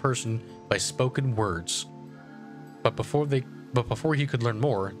person to person by spoken words. But before he could learn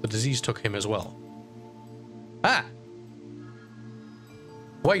more, the disease took him as well. Ah!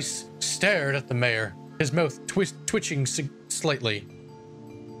 Weiss stared at the mayor, his mouth twitching slightly.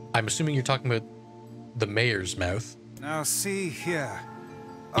 I'm assuming you're talking about the mayor's mouth. Now see here.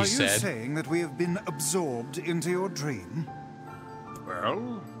 Are you saying that we have been absorbed into your dream?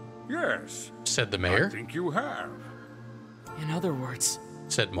 Well, yes. Said the mayor. I think you have. In other words,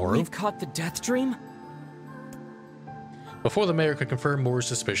 said Morrow. We've caught the death dream? Before the mayor could confirm Morrow's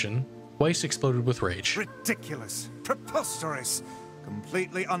suspicion, Weiss exploded with rage. Ridiculous. Preposterous.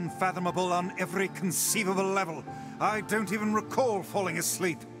 Completely unfathomable on every conceivable level. I don't even recall falling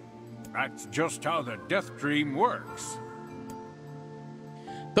asleep. That's just how the death dream works.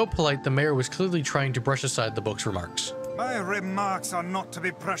 Though polite, the mayor was clearly trying to brush aside the book's remarks. My remarks are not to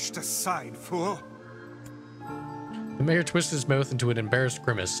be brushed aside, fool. The mayor twisted his mouth into an embarrassed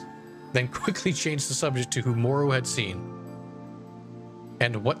grimace, then quickly changed the subject to who Morrow had seen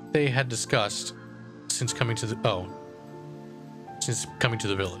and what they had discussed since coming to the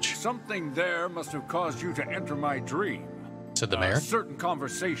village. Something there must have caused you to enter my dream, said the mayor. A certain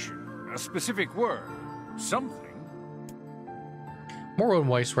conversation, a specific word, something. Morrow and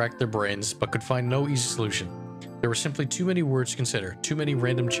Weiss racked their brains, but could find no easy solution. There were simply too many words to consider, too many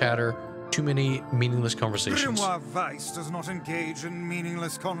random chatter, too many meaningless conversations. Grimoire Weiss does not engage in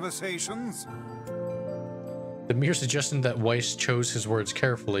meaningless conversations. The mere suggestion that Weiss chose his words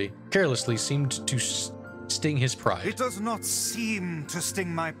carelessly seemed to sting his pride. It does not seem to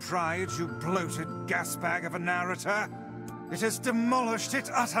sting my pride, you bloated gasbag of a narrator. It has demolished it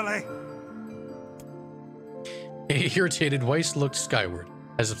utterly. Irritated, Weiss looked skyward,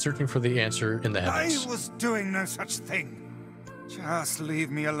 as if searching for the answer in the heavens. I was doing no such thing. Just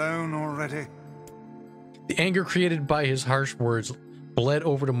leave me alone already. The anger created by his harsh words bled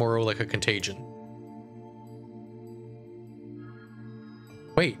over to Morrow like a contagion.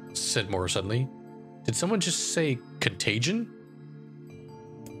 Wait, said Morrow suddenly. Did someone just say contagion?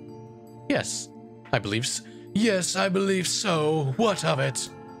 Yes, I believe so. Yes, I believe so. What of it?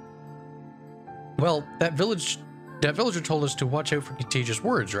 Well, that villager told us to watch out for contagious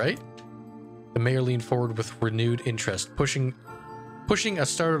words, right? The mayor leaned forward with renewed interest, pushing a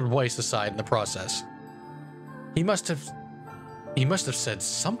startled Weiss aside in the process. He must have said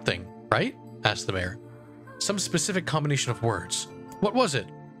something, right? Asked the mayor. Some specific combination of words. What was it?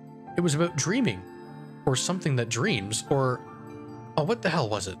 It was about dreaming. Or something that dreams, or... Oh, what the hell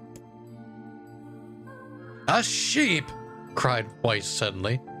was it? A sheep! Cried Weiss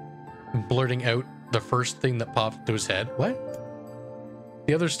suddenly, blurting out the first thing that popped into his head. What?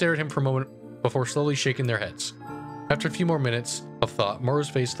 The others stared at him for a moment before slowly shaking their heads. After a few more minutes of thought, Morrow's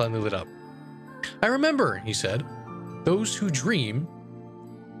face suddenly lit up. I remember, he said. Those who dream.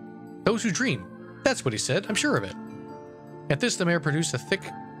 That's what he said, I'm sure of it. At this, the mayor produced a thick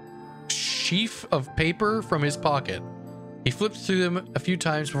sheaf of paper from his pocket. He flipped through them a few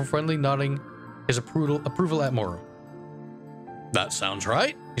times before friendly nodding his approval at Morrow. That sounds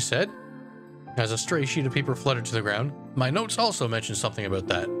right, he said, as a stray sheet of paper fluttered to the ground. My notes also mentioned something about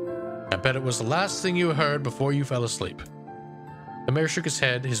that. I bet it was the last thing you heard before you fell asleep. The mayor shook his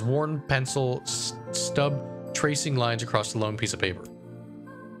head, his worn pencil stub tracing lines across the lone piece of paper.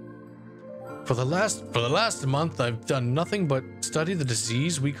 For the last month, I've done nothing but study the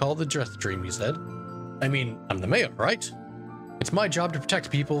disease we call the death dream, he said. I mean, I'm the mayor, right? It's my job to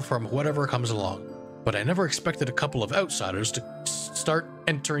protect people from whatever comes along. But I never expected a couple of outsiders to start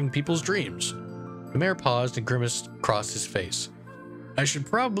entering people's dreams. The mayor paused and grimaced across his face. I should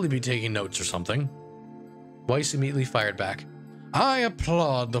probably be taking notes or something. Weiss immediately fired back. I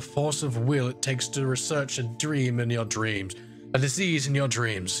applaud the force of will it takes to research a dream in your dreams. A disease in your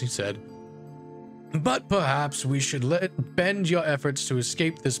dreams, he said. But perhaps we should bend your efforts to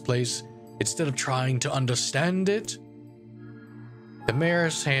escape this place instead of trying to understand it. The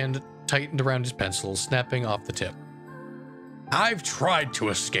mayor's hand tightened around his pencil, snapping off the tip. I've tried to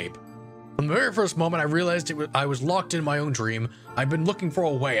escape. From the very first moment I realized I was locked in my own dream, I've been looking for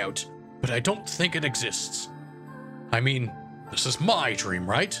a way out, but I don't think it exists. I mean, this is my dream,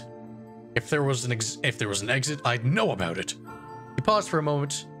 right? If there was an exit, I'd know about it. He paused for a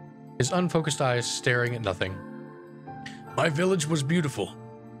moment, his unfocused eyes staring at nothing. My village was beautiful,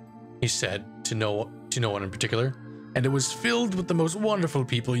 he said, to no one in particular, and it was filled with the most wonderful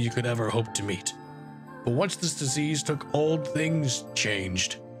people you could ever hope to meet. But once this disease took hold, things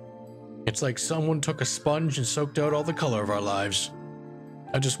changed. It's like someone took a sponge and soaked out all the color of our lives.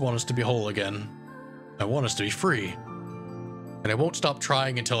 I just want us to be whole again. I want us to be free. And I won't stop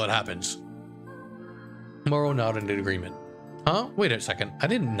trying until it happens. Morrow nodded in agreement. Huh? Wait a second. I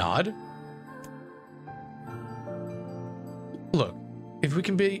didn't nod. Look, if we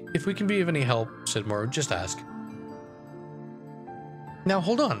can be of any help, said Morrow, just ask. Now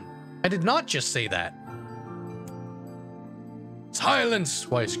hold on. I did not just say that. Silence!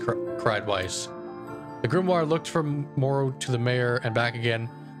 cried Weiss. The grimoire looked from Morrow to the mayor and back again,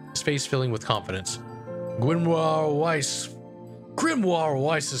 his face filling with confidence. Grimoire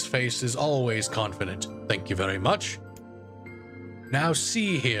Weiss's face is always confident. Thank you very much. Now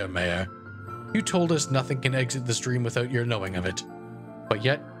see here, Mayor. You told us nothing can exit this dream without your knowing of it. But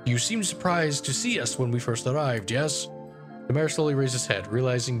yet, you seemed surprised to see us when we first arrived, yes? The mayor slowly raised his head,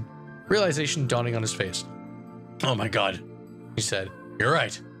 realization dawning on his face. Oh my god, he said. You're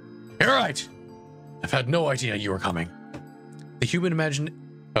right. You're right. I've had no idea you were coming. The human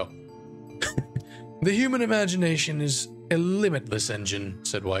imagination is a limitless engine,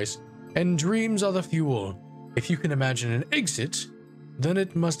 said Weiss, and dreams are the fuel. If you can imagine an exit, then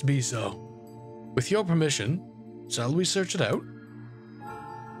it must be so. With your permission, shall we search it out?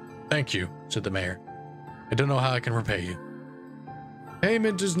 Thank you, said the mayor. I don't know how I can repay you.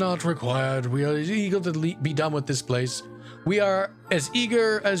 Payment is not required. We are eager to be done with this place. We are as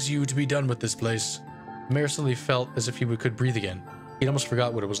eager as you to be done with this place. The mayor suddenly felt as if he could breathe again. He'd almost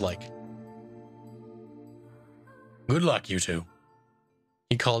forgot what it was like. Good luck, you two.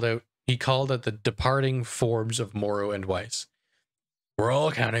 He called at the departing forms of Morrow and Weiss. We're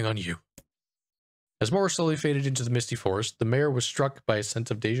all counting on you. As Morrow slowly faded into the misty forest, the mayor was struck by a sense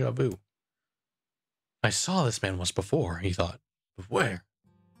of deja vu. I saw this man once before, he thought. But where?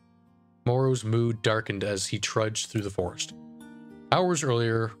 Morrow's mood darkened as he trudged through the forest. Hours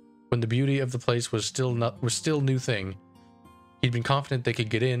earlier, when the beauty of the place was still new thing, he'd been confident they could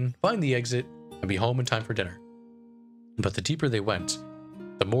get in, find the exit, and be home in time for dinner. But the deeper they went,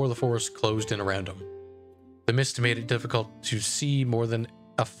 the more the forest closed in around him. The mist made it difficult to see more than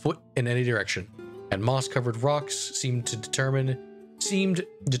a foot in any direction, and moss-covered rocks seemed determined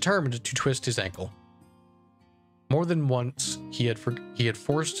to twist his ankle. More than once, he'd been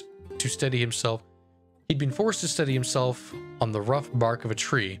forced to steady himself on the rough bark of a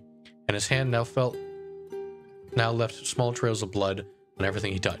tree, and his hand now left small trails of blood on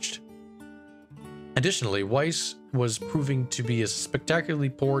everything he touched. Additionally, Weiss was proving to be a spectacularly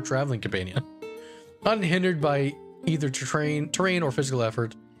poor traveling companion. Unhindered by either terrain or physical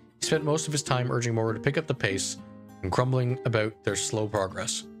effort, he spent most of his time urging Morrow to pick up the pace and grumbling about their slow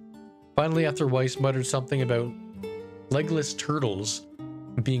progress. Finally, after Weiss muttered something about legless turtles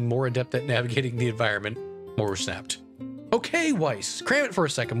being more adept at navigating the environment, Morrow snapped. Okay, Weiss, cram it for a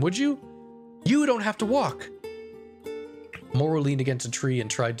second, would you? You don't have to walk. Morrow leaned against a tree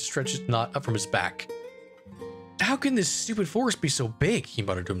and tried to stretch his knot up from his back. How can this stupid forest be so big? He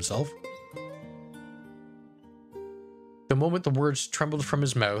muttered to himself. The moment the words trembled from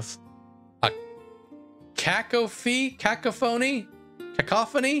his mouth, a cacophony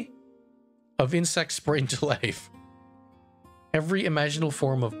of insects sprang to life. Every imaginable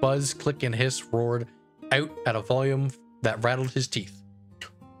form of buzz, click, and hiss roared out at a volume that rattled his teeth.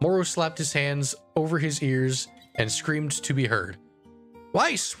 Morrow slapped his hands over his ears and screamed to be heard.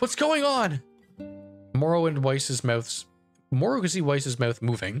 Weiss, what's going on? Morrow could see Weiss's mouth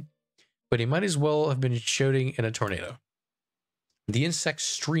moving, but he might as well have been shouting in a tornado. The insects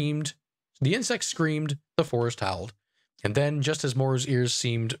screamed, the forest howled, and then, just as Morrow's ears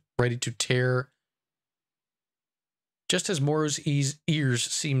seemed ready to tear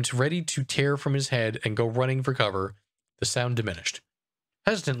from his head and go running for cover, the sound diminished.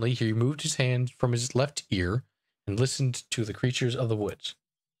 Hesitantly, he removed his hand from his left ear and listened to the creatures of the woods.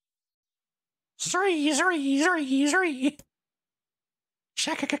 Zree, zree, zree, zree.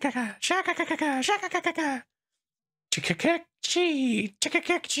 Shaka-ka-ka-ka, shaka-ka-ka-ka, shaka-ka-ka-ka. Chika-ka-chee,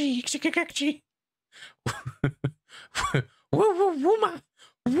 chika-ka-chee, chika-ka-chee. Woo-woo-wooma,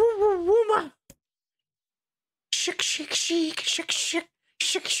 woo-woo-wooma. Shik-shik-sheek, shik-shik,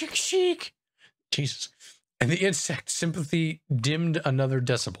 shik-shik-sheek. Jesus. And the insect's sympathy dimmed another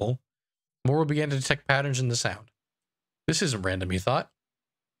decibel. Morrow began to detect patterns in the sound. This isn't random, he thought.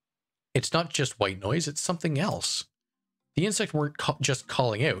 It's not just white noise, it's something else. The insects weren't just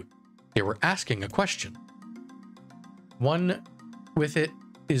calling out, they were asking a question. 1 with it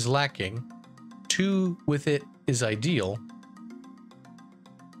is lacking, 2 with it is ideal,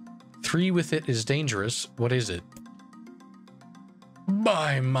 3 with it is dangerous. What is it?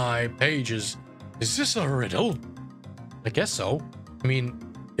 By my pages, is this a riddle? I guess so. I mean,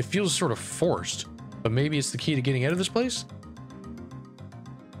 it feels sort of forced, but maybe it's the key to getting out of this place?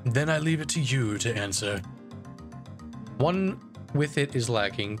 Then I leave it to you to answer. 1 with it is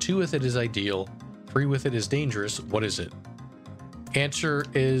lacking, 2 with it is ideal, 3 with it is dangerous. What is it? Answer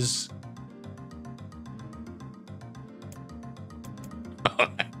is...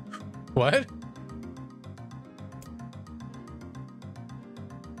 What?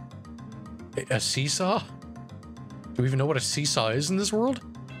 A seesaw? Do we even know what a seesaw is in this world?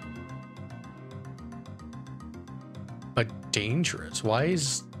 But dangerous. Why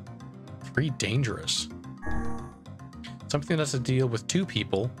is 3 dangerous? Something that's a deal with 2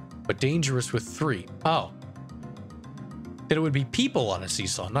 people, but dangerous with 3. Oh. That it would be people on a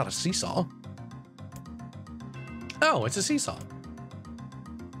seesaw, not a seesaw. Oh, it's a seesaw.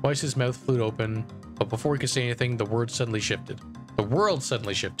 Weiss's mouth flew open, but before he could say anything, the word suddenly shifted. The world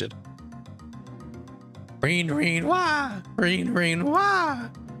suddenly shifted. Reen, reen, wah! Reen, reen, wah!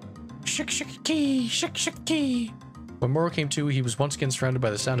 Shik, shik, key, shik, shik, key. When Moro came to, he was once again surrounded by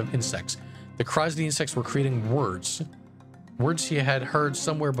the sound of insects. The cries of the insects were creating words. Words he had heard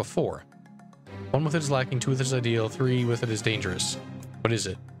somewhere before. 1 with it is lacking, 2 with it is ideal, 3 with it is dangerous. What is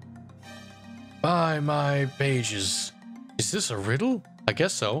it? By my pages. Is this a riddle? I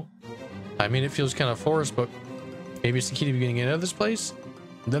guess so. I mean, it feels kind of forced, but maybe it's the key to getting out of this place?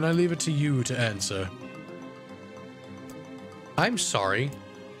 Then I leave it to you to answer. I'm sorry.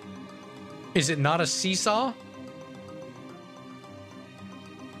 Is it not a seesaw?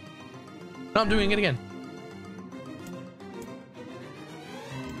 No, I'm doing it again.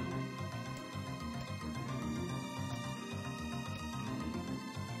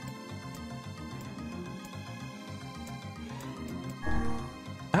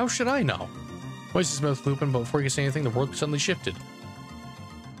 How should I know? Weiss's mouth flew open, but before he could say anything, the world suddenly shifted.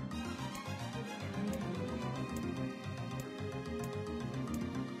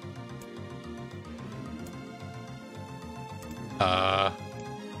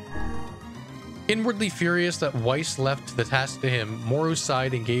 Inwardly furious that Weiss left the task to him, Moro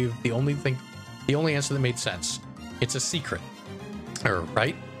sighed and gave the only answer that made sense. It's a secret.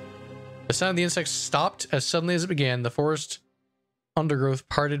 Right? The sound of the insects stopped as suddenly as it began. The forest undergrowth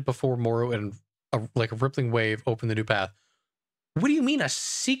parted before Moro and like a rippling wave opened the new path. What do you mean a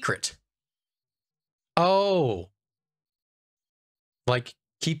secret? Oh. Like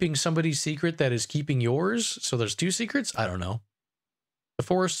keeping somebody's secret that is keeping yours? So there's 2 secrets? I don't know. The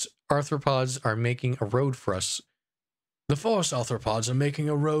forest arthropods are making a road for us. The forest arthropods are making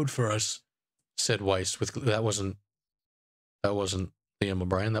a road for us, said Weiss. That wasn't Liam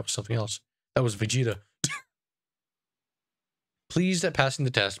O'Brien. That was something else. That was Vegeta. Pleased at passing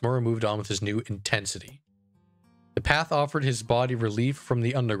the test, Moro moved on with his new intensity. The path offered his body relief from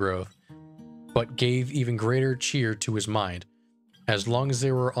the undergrowth, but gave even greater cheer to his mind. As long as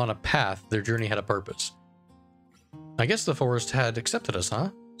they were on a path, their journey had a purpose. I guess the forest had accepted us, huh?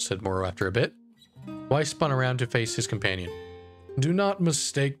 Said Moro after a bit. Weiss spun around to face his companion. Do not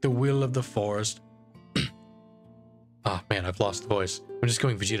mistake the will of the forest. Oh man, I've lost the voice. I'm just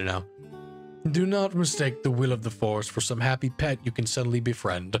going Vegeta now. Do not mistake the will of the forest for some happy pet you can suddenly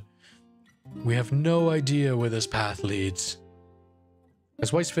befriend. We have no idea where this path leads.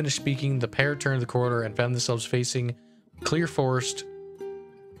 As Weiss finished speaking, the pair turned the corner and found themselves facing a clear forest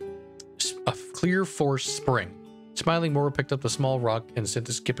spring. Smiling, Moro picked up the small rock and sent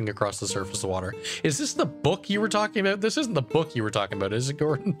it skipping across the surface of the water. Is this the book you were talking about? This isn't the book you were talking about, is it,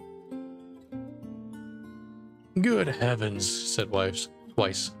 Gordon? Good heavens, said Weiss.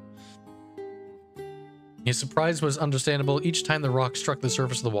 His surprise was understandable. Each time the rock struck the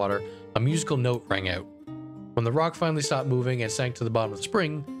surface of the water, a musical note rang out. When the rock finally stopped moving and sank to the bottom of the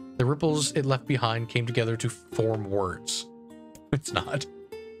spring, the ripples it left behind came together to form words. It's not.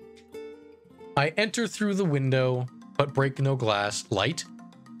 I enter through the window, but break no glass. Light?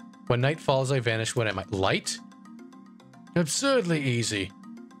 When night falls, I vanish. What am I? Light? Absurdly easy,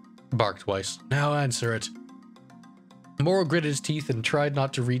 barked Weiss. Now answer it. Moro gritted his teeth and tried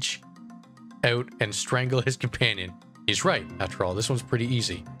not to reach out and strangle his companion. He's right, after all. This one's pretty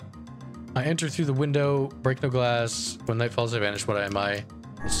easy. I enter through the window, break no glass. When night falls, I vanish. What am I?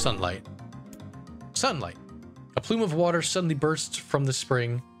 Sunlight. Sunlight. A plume of water suddenly burst from the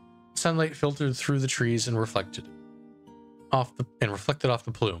spring. Sunlight filtered through the trees and reflected off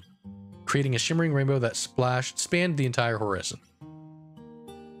the plume, creating a shimmering rainbow that spanned the entire horizon.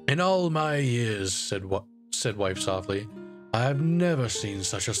 In all my years, said Wife softly, I have never seen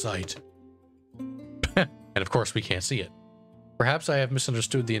such a sight. And of course we can't see it. Perhaps I have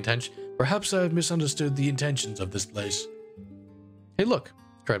misunderstood the intentions of this place. Hey look,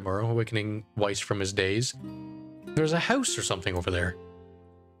 cried Moro, awakening Weiss from his daze. There's a house or something over there.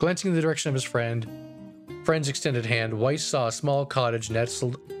 Glancing in the direction of his friend's extended hand, Weiss saw a small cottage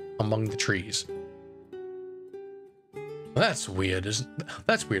nestled among the trees. That's weird,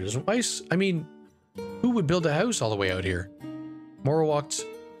 isn't Weiss? I mean, who would build a house all the way out here? Moro walked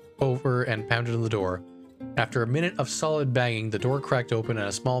over and pounded on the door. After a minute of solid banging, the door cracked open and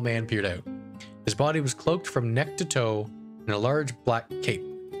a small man peered out. His body was cloaked from neck to toe in a large black cape,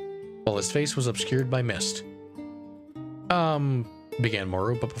 while his face was obscured by mist. Began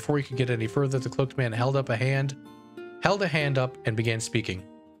Moro, but before he could get any further, the cloaked man held a hand up and began speaking.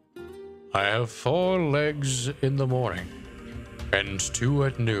 I have 4 legs in the morning, and 2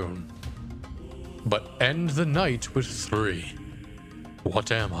 at noon, but end the night with 3.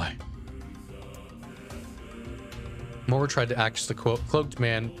 What am I? Moro tried to ask the cloaked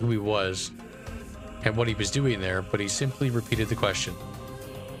man who he was and what he was doing there, but he simply repeated the question.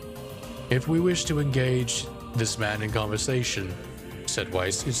 If we wish to engage this man in conversation, said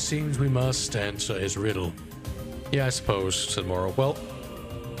Weiss, it seems we must answer his riddle. Yeah, I suppose, said Moro. Well,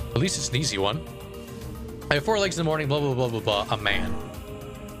 at least it's an easy one. I have 4 legs in the morning, blah, blah, blah, blah, blah, a man.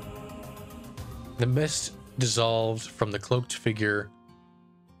 The mist dissolved from the cloaked figure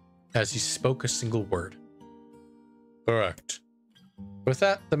as he spoke a single word. Correct. With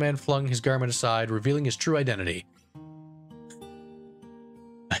that, the man flung his garment aside, revealing his true identity.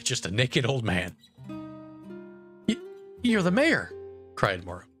 Just a naked old man. You're the mayor, cried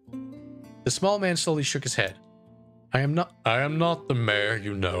Moro. The small man slowly shook his head. I am not the mayor,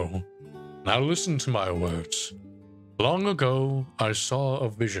 you know. Now listen to my words. Long ago, I saw a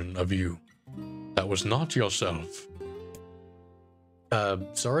vision of you. That was not yourself.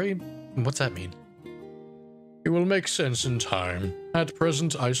 Sorry? What's that mean? It will make sense in time. At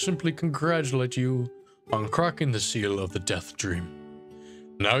present, I simply congratulate you on cracking the seal of the death dream.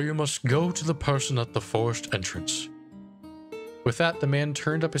 Now you must go to the person at the forest entrance. With that, the man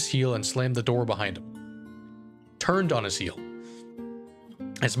turned up his heel and slammed the door behind him. Turned on his heel.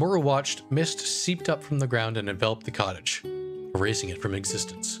 As Moro watched, mist seeped up from the ground and enveloped the cottage, erasing it from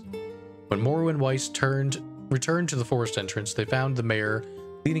existence. When Moro and Weiss returned to the forest entrance, they found the mayor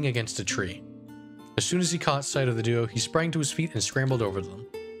leaning against a tree. As soon as he caught sight of the duo, he sprang to his feet and scrambled over them.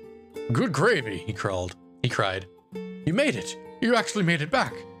 Good gravy, he cried. You made it! You actually made it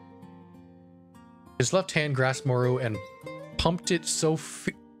back! His left hand grasped Moro and pumped it so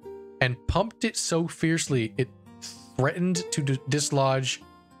fiercely it threatened to dislodge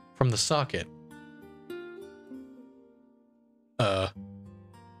from the socket.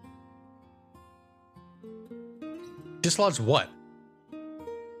 Dislodge what?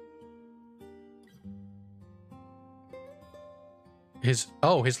 His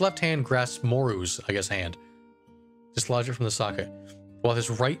left hand grasped Moro's, hand. Dislodged it from the socket, while his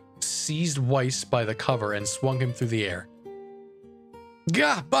right seized Weiss by the cover and swung him through the air.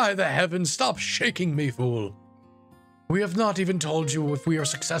 Gah, by the heavens, stop shaking me, fool! We have not even told you if we are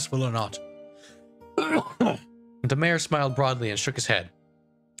successful or not. The mayor smiled broadly and shook his head.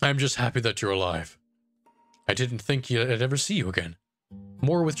 I'm just happy that you're alive. I didn't think I'd ever see you again.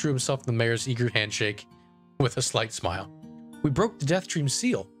 Moro withdrew himself from the mayor's eager handshake with a slight smile. We broke the Death Dream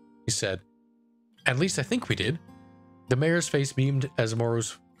seal, he said. At least I think we did. The mayor's face beamed as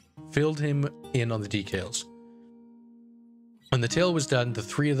Moro's filled him in on the details. When the tale was done, the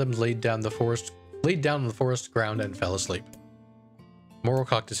 3 of them laid down on the forest ground and fell asleep. Moro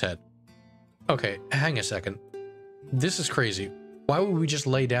cocked his head. Okay, hang a second. This is crazy. Why would we just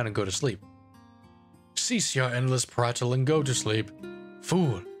lay down and go to sleep? Cease your endless prattle and go to sleep.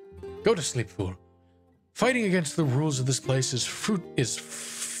 Fool. Go to sleep, fool. Fighting against the rules of this place is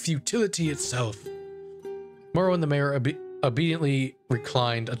futility itself. Moro and the mayor obediently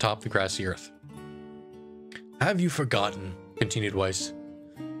reclined atop the grassy earth. Have you forgotten, continued Weiss.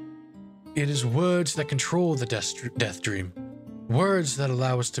 It is words that control the death dream. Words that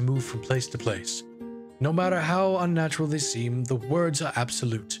allow us to move from place to place. No matter how unnatural they seem, the words are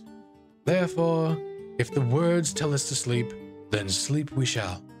absolute. Therefore, if the words tell us to sleep, then sleep we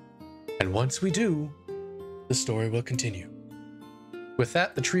shall. And once we do, the story will continue. With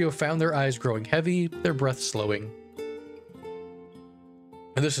that, the trio found their eyes growing heavy, their breath slowing.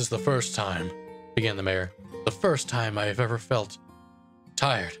 This is the first time, began the mayor, the first time I have ever felt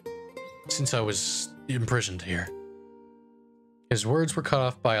tired since I was imprisoned here. His words were cut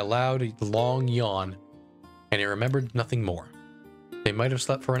off by a loud, long yawn, and he remembered nothing more. They might have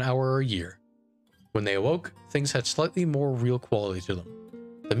slept for an hour or a year. When they awoke, things had slightly more real quality to them.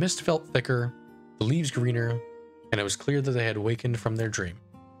 The mist felt thicker, the leaves greener, and it was clear that they had awakened from their dream.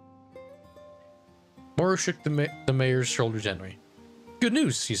 Moro shook the mayor's shoulder gently. Good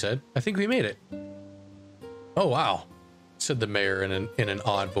news, he said. I think we made it. Oh, wow, said the mayor in an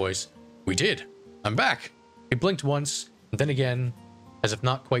odd voice. We did. I'm back. He blinked once, and then again, as if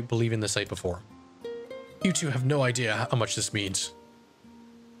not quite believing the sight before him. You two have no idea how much this means.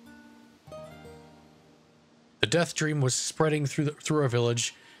 The death dream was spreading through our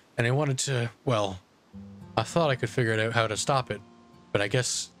village, and I wanted to, well, I thought I could figure out how to stop it, but I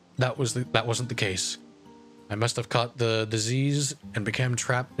guess that wasn't the case. I must have caught the disease and became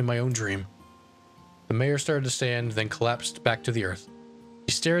trapped in my own dream. The mayor started to stand, then collapsed back to the earth.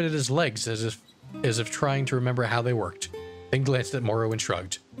 He stared at his legs as if trying to remember how they worked, then glanced at Moro and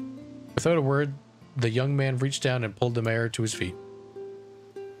shrugged. Without a word, the young man reached down and pulled the mayor to his feet.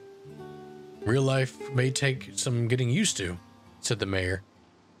 Real life may take some getting used to, said the mayor,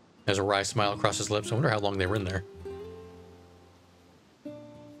 as a wry smile crossed his lips. I wonder how long they were in there.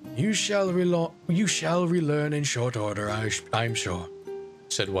 You shall relearn in short order, I'm sure,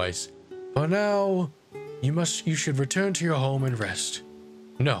 said Weiss. For now, you should return to your home and rest.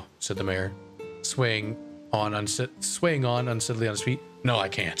 No, said the mayor, swaying on unsteadily on his feet. No, I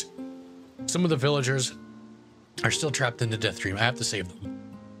can't. Some of the villagers are still trapped in the death dream. I have to save them.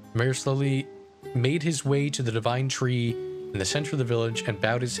 The mayor slowly made his way to the divine tree in the center of the village and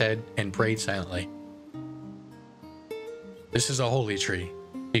bowed his head and prayed silently. This is a holy tree,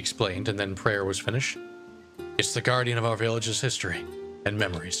 he explained, and then prayer was finished. It's the guardian of our village's history and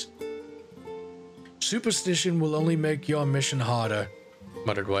memories. Superstition will only make your mission harder,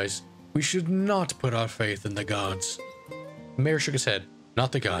 muttered Weiss. We should not put our faith in the gods. The mayor shook his head.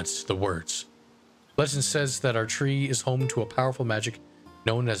 Not the gods, the words. Legend says that our tree is home to a powerful magic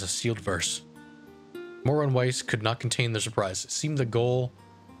known as a sealed verse. Moro and Weiss could not contain their surprise. It seemed the goal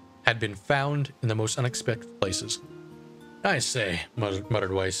had been found in the most unexpected places. I say,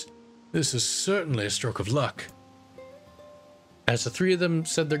 muttered Weiss, this is certainly a stroke of luck. As the three of them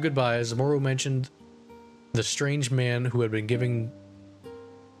said their goodbyes, Moro mentioned the strange man who had been giving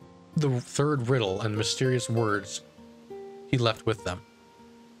the third riddle and the mysterious words he left with them.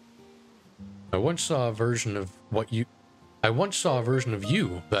 I once saw a version of you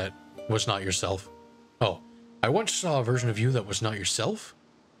that was not yourself. Oh, I once saw a version of you that was not yourself?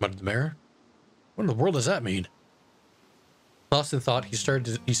 Muttered the mayor. What in the world does that mean? Lost in thought, he stared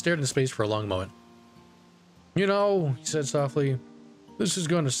into space for a long moment. You know, he said softly, this is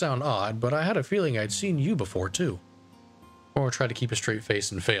going to sound odd, but I had a feeling I'd seen you before, too. Moro tried to keep a straight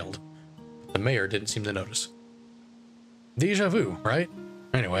face and failed. The mayor didn't seem to notice. Deja vu, right?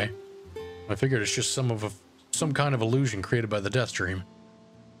 Anyway, I figured it's just some kind of illusion created by the death dream.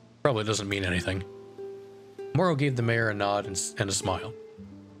 Probably doesn't mean anything. Moro gave the mayor a nod and a smile,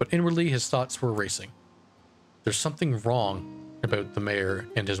 but inwardly his thoughts were racing. There's something wrong about the mayor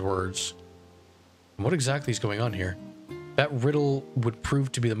and his words. And what exactly is going on here? That riddle would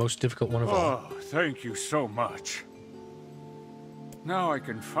prove to be the most difficult one of all. Oh, thank you so much. Now I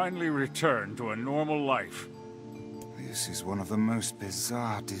can finally return to a normal life. This is one of the most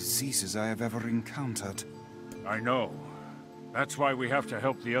bizarre diseases I have ever encountered. I know. That's why we have to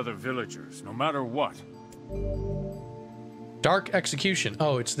help the other villagers, no matter what. Dark Execution.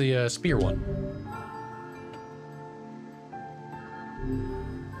 Oh, it's the spear one.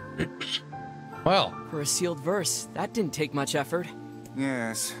 Well. For a sealed verse, that didn't take much effort.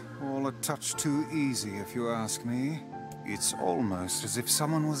 Yes, all a touch too easy if you ask me. It's almost as if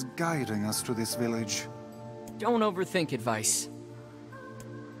someone was guiding us to this village. Don't overthink advice.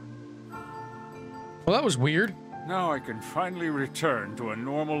 Well, that was weird. Now I can finally return to a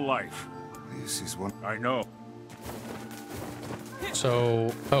normal life. This is one... I know.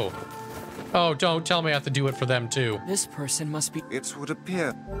 So... Oh, don't tell me I have to do it for them, too. This person must be... It would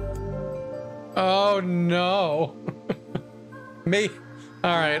appear... Oh, no. Me?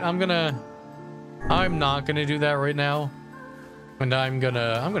 Alright, I'm not gonna do that right now. And I'm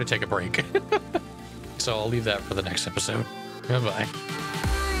gonna take a break. So I'll leave that for the next episode. Bye-bye.